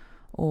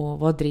 och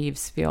vad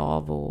drivs vi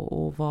av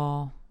och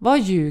vad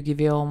ljuger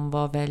vi om,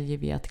 vad väljer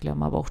vi att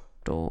glömma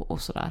bort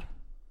och sådär.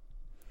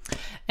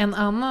 En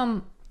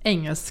annan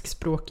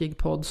engelskspråkig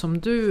podd som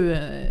du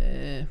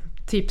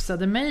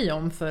tipsade mig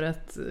om för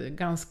ett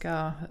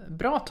ganska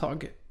bra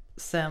tag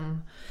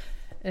sen,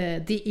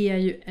 det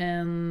är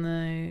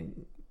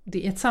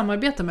ett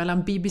samarbete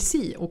mellan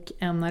BBC och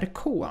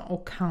NRK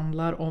och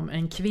handlar om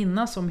en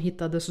kvinna som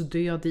hittades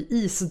död i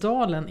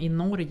Isdalen i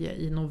Norge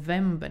i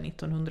november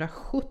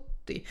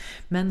 1970.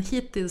 Men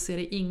hittills är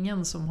det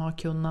ingen som har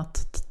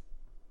kunnat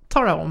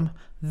tala om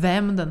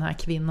vem den här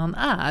kvinnan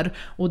är,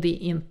 och det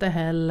är inte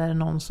heller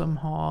någon som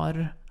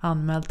har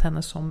anmält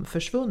henne som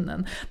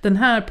försvunnen. Den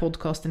här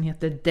podcasten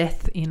heter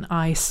Death in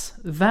Ice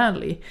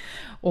Valley,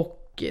 och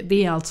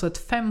det är alltså ett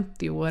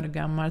 50 år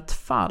gammalt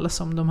fall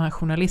som de här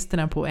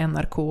journalisterna på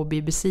NRK och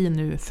BBC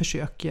nu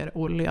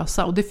försöker att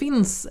lösa. Och det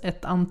finns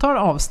ett antal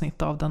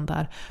avsnitt av den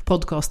där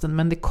podcasten,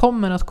 men det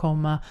kommer att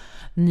komma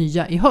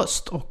nya i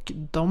höst, och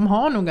de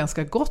har nog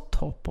ganska gott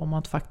hopp om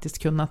att faktiskt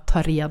kunna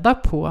ta reda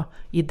på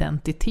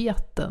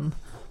identiteten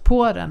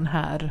på den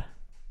här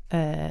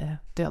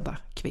döda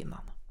kvinnan.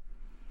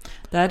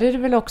 Där är det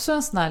väl också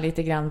en sån här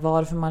lite grann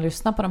varför man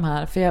lyssnar på de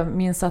här. För jag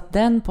minns att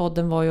den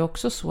podden var ju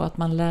också så att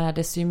man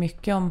lärde sig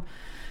mycket om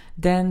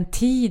den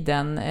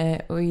tiden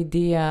och i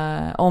det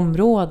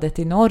området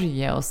i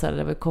Norge. Och så där,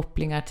 det var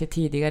kopplingar till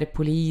tidigare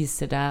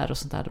poliser där och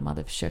sånt där. De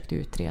hade försökt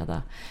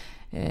utreda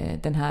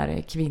den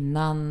här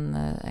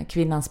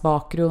kvinnans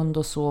bakgrund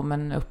och så,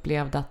 men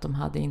upplevde att de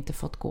hade inte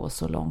fått gå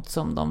så långt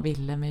som de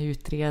ville med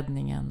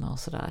utredningen och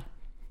sådär.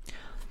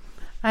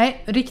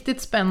 Nej,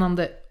 riktigt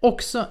spännande.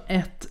 Också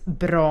ett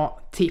bra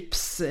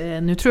tips.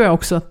 Nu tror jag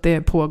också att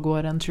det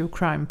pågår en true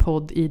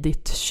crime-podd i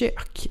ditt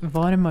kök.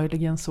 Var det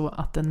möjligen så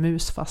att en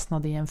mus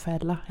fastnade i en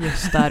fälla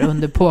just där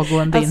under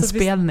pågående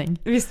inspelning?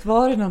 Visst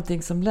var det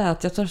någonting som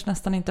lät. Jag törs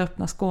nästan inte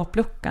öppna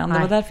skåpluckan. Nej.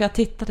 Det var därför jag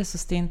tittade så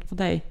stint på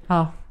dig.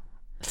 Ja.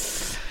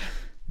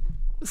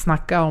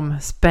 Snacka om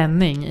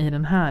spänning i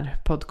den här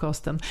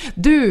podcasten.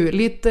 Du,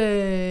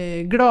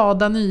 lite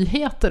glada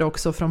nyheter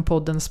också från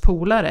poddens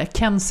polare.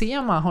 Ken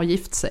Sema har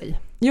gift sig.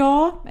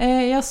 Ja,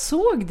 jag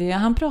såg det.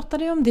 Han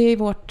pratade om det i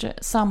vårt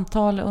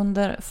samtal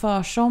under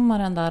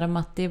försommaren där, om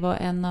att det var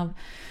en av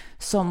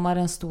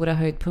sommarens stora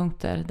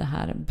höjdpunkter, det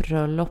här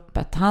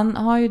bröllopet. Han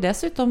har ju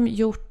dessutom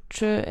gjort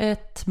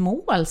ett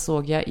mål,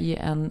 såg jag, i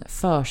en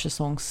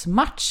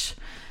försäsongsmatch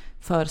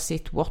för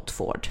sitt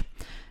Watford.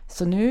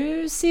 Så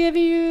nu ser vi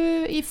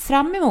ju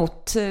fram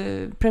emot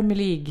Premier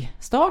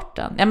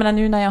League-starten. Jag menar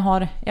nu när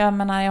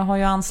jag har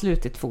ju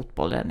anslutit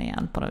fotbollen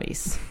igen på något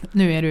vis.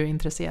 Nu är du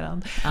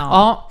intresserad.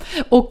 Ja.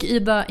 Och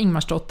Ida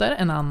Ingmarsdotter,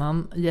 en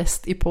annan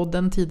gäst i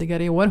podden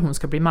tidigare i år, hon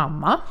ska bli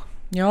mamma.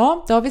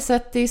 Ja, det har vi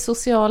sett i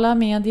sociala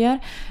medier.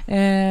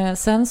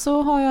 Sen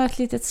så har jag ett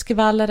litet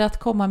skvaller att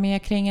komma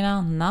med kring en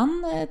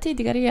annan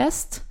tidigare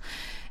gäst.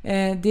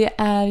 Det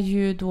är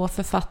ju då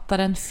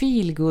författaren,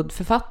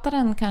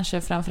 feelgood-författaren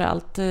kanske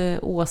framförallt,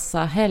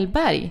 Åsa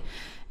Hellberg.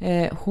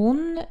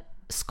 Hon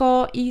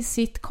ska i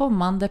sitt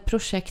kommande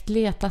projekt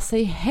leta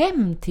sig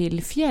hem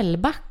till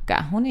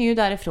Fjällbacka. Hon är ju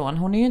därifrån.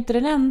 Hon är ju inte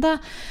den enda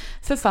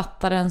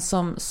författaren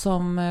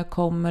som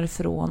kommer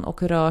från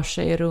och rör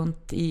sig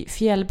runt i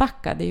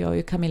Fjällbacka. Det gör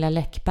ju Camilla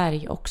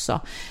Läckberg också.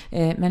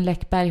 Men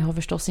Läckberg har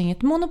förstås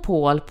inget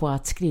monopol på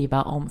att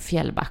skriva om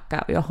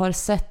Fjällbacka. Jag har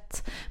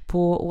sett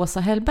på Åsa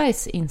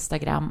Hellbergs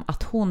Instagram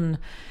att hon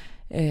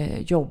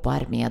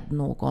jobbar med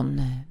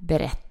någon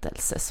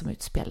berättelse som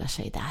utspelar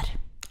sig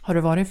där. Har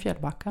du varit i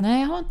Fjällbacka?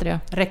 Nej, jag har inte det.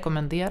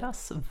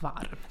 Rekommenderas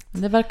varmt.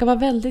 Det verkar vara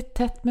väldigt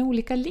tätt med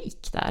olika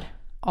lik där.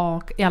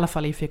 Ja, i alla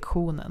fall i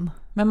fiktionen.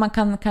 Men man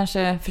kan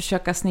kanske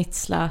försöka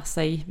snitsla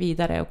sig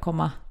vidare och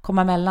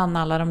komma mellan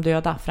alla de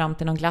döda fram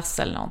till någon glass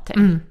eller någonting.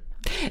 Mm.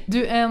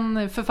 Du,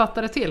 en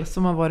författare till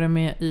som har varit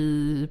med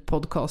i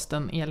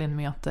podcasten Elin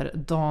möter,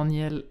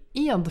 Daniel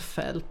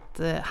Edfelt.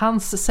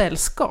 Hans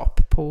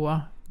sällskap på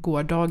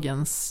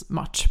gårdagens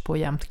match på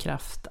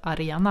Jämtkraft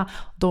Arena,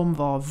 de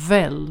var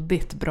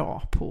väldigt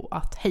bra på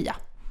att heja.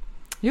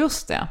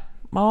 Just det.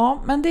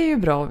 Ja, men det är ju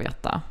bra att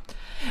veta.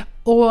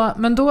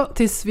 Men då,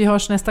 tills vi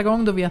hörs nästa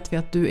gång, då vet vi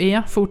att du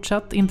är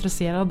fortsatt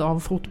intresserad av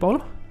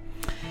fotboll.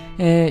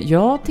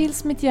 Ja,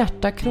 tills mitt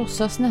hjärta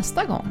krossas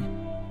nästa gång.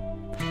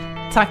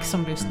 Tack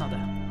som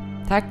lyssnade.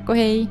 Tack och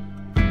hej.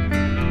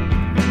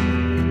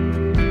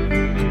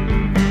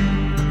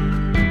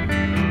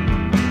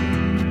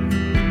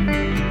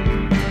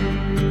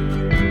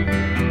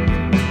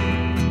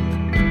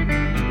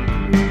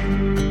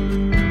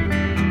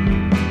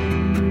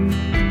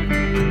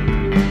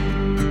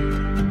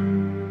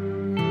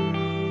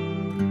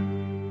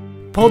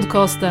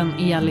 Podcasten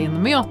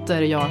Elin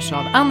möter görs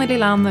av Anneli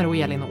Lanner och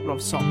Elin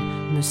Olofsson.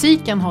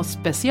 Musiken har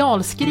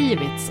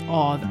specialskrivits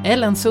av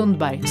Ellen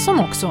Sundberg som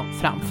också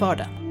framför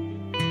den.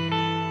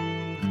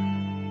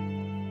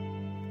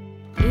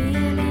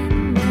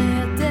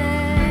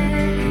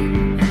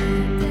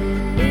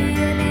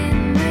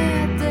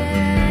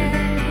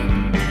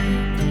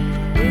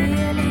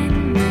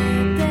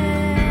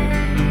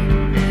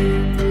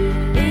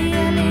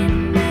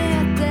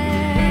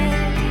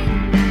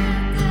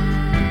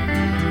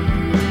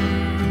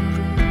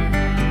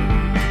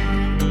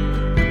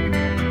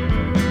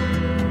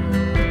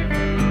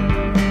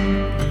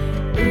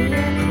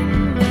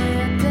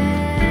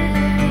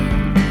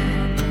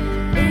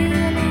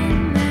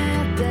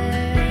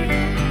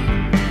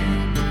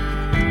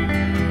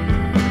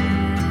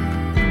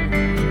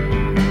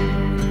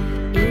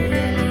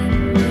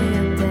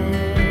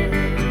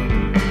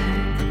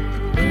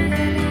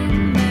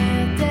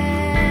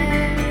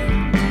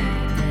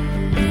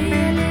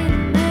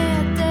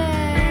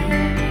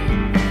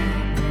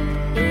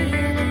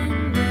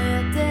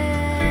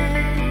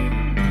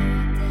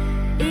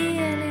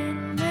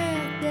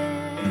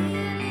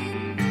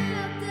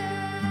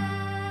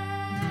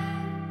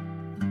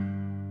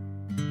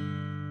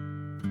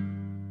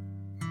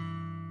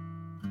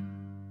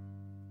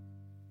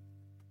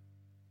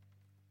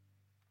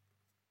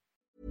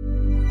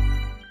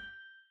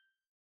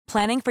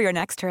 Planning for your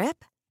next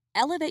trip?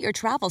 Elevate your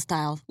travel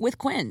style with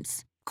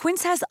Quince.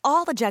 Quince has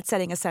all the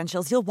jet-setting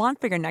essentials you'll want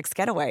for your next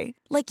getaway,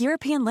 like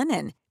European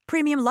linen,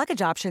 premium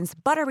luggage options,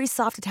 buttery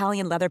soft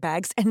Italian leather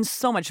bags, and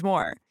so much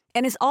more.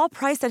 And is all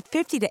priced at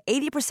 50 to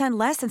 80%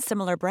 less than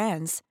similar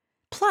brands.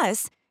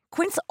 Plus,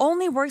 Quince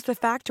only works with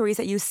factories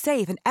that use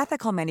safe and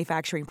ethical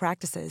manufacturing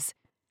practices.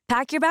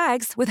 Pack your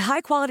bags with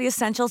high-quality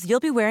essentials you'll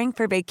be wearing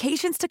for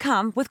vacations to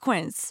come with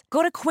Quince.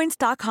 Go to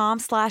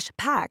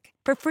quince.com/pack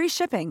for free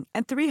shipping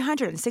and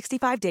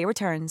 365-day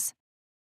returns.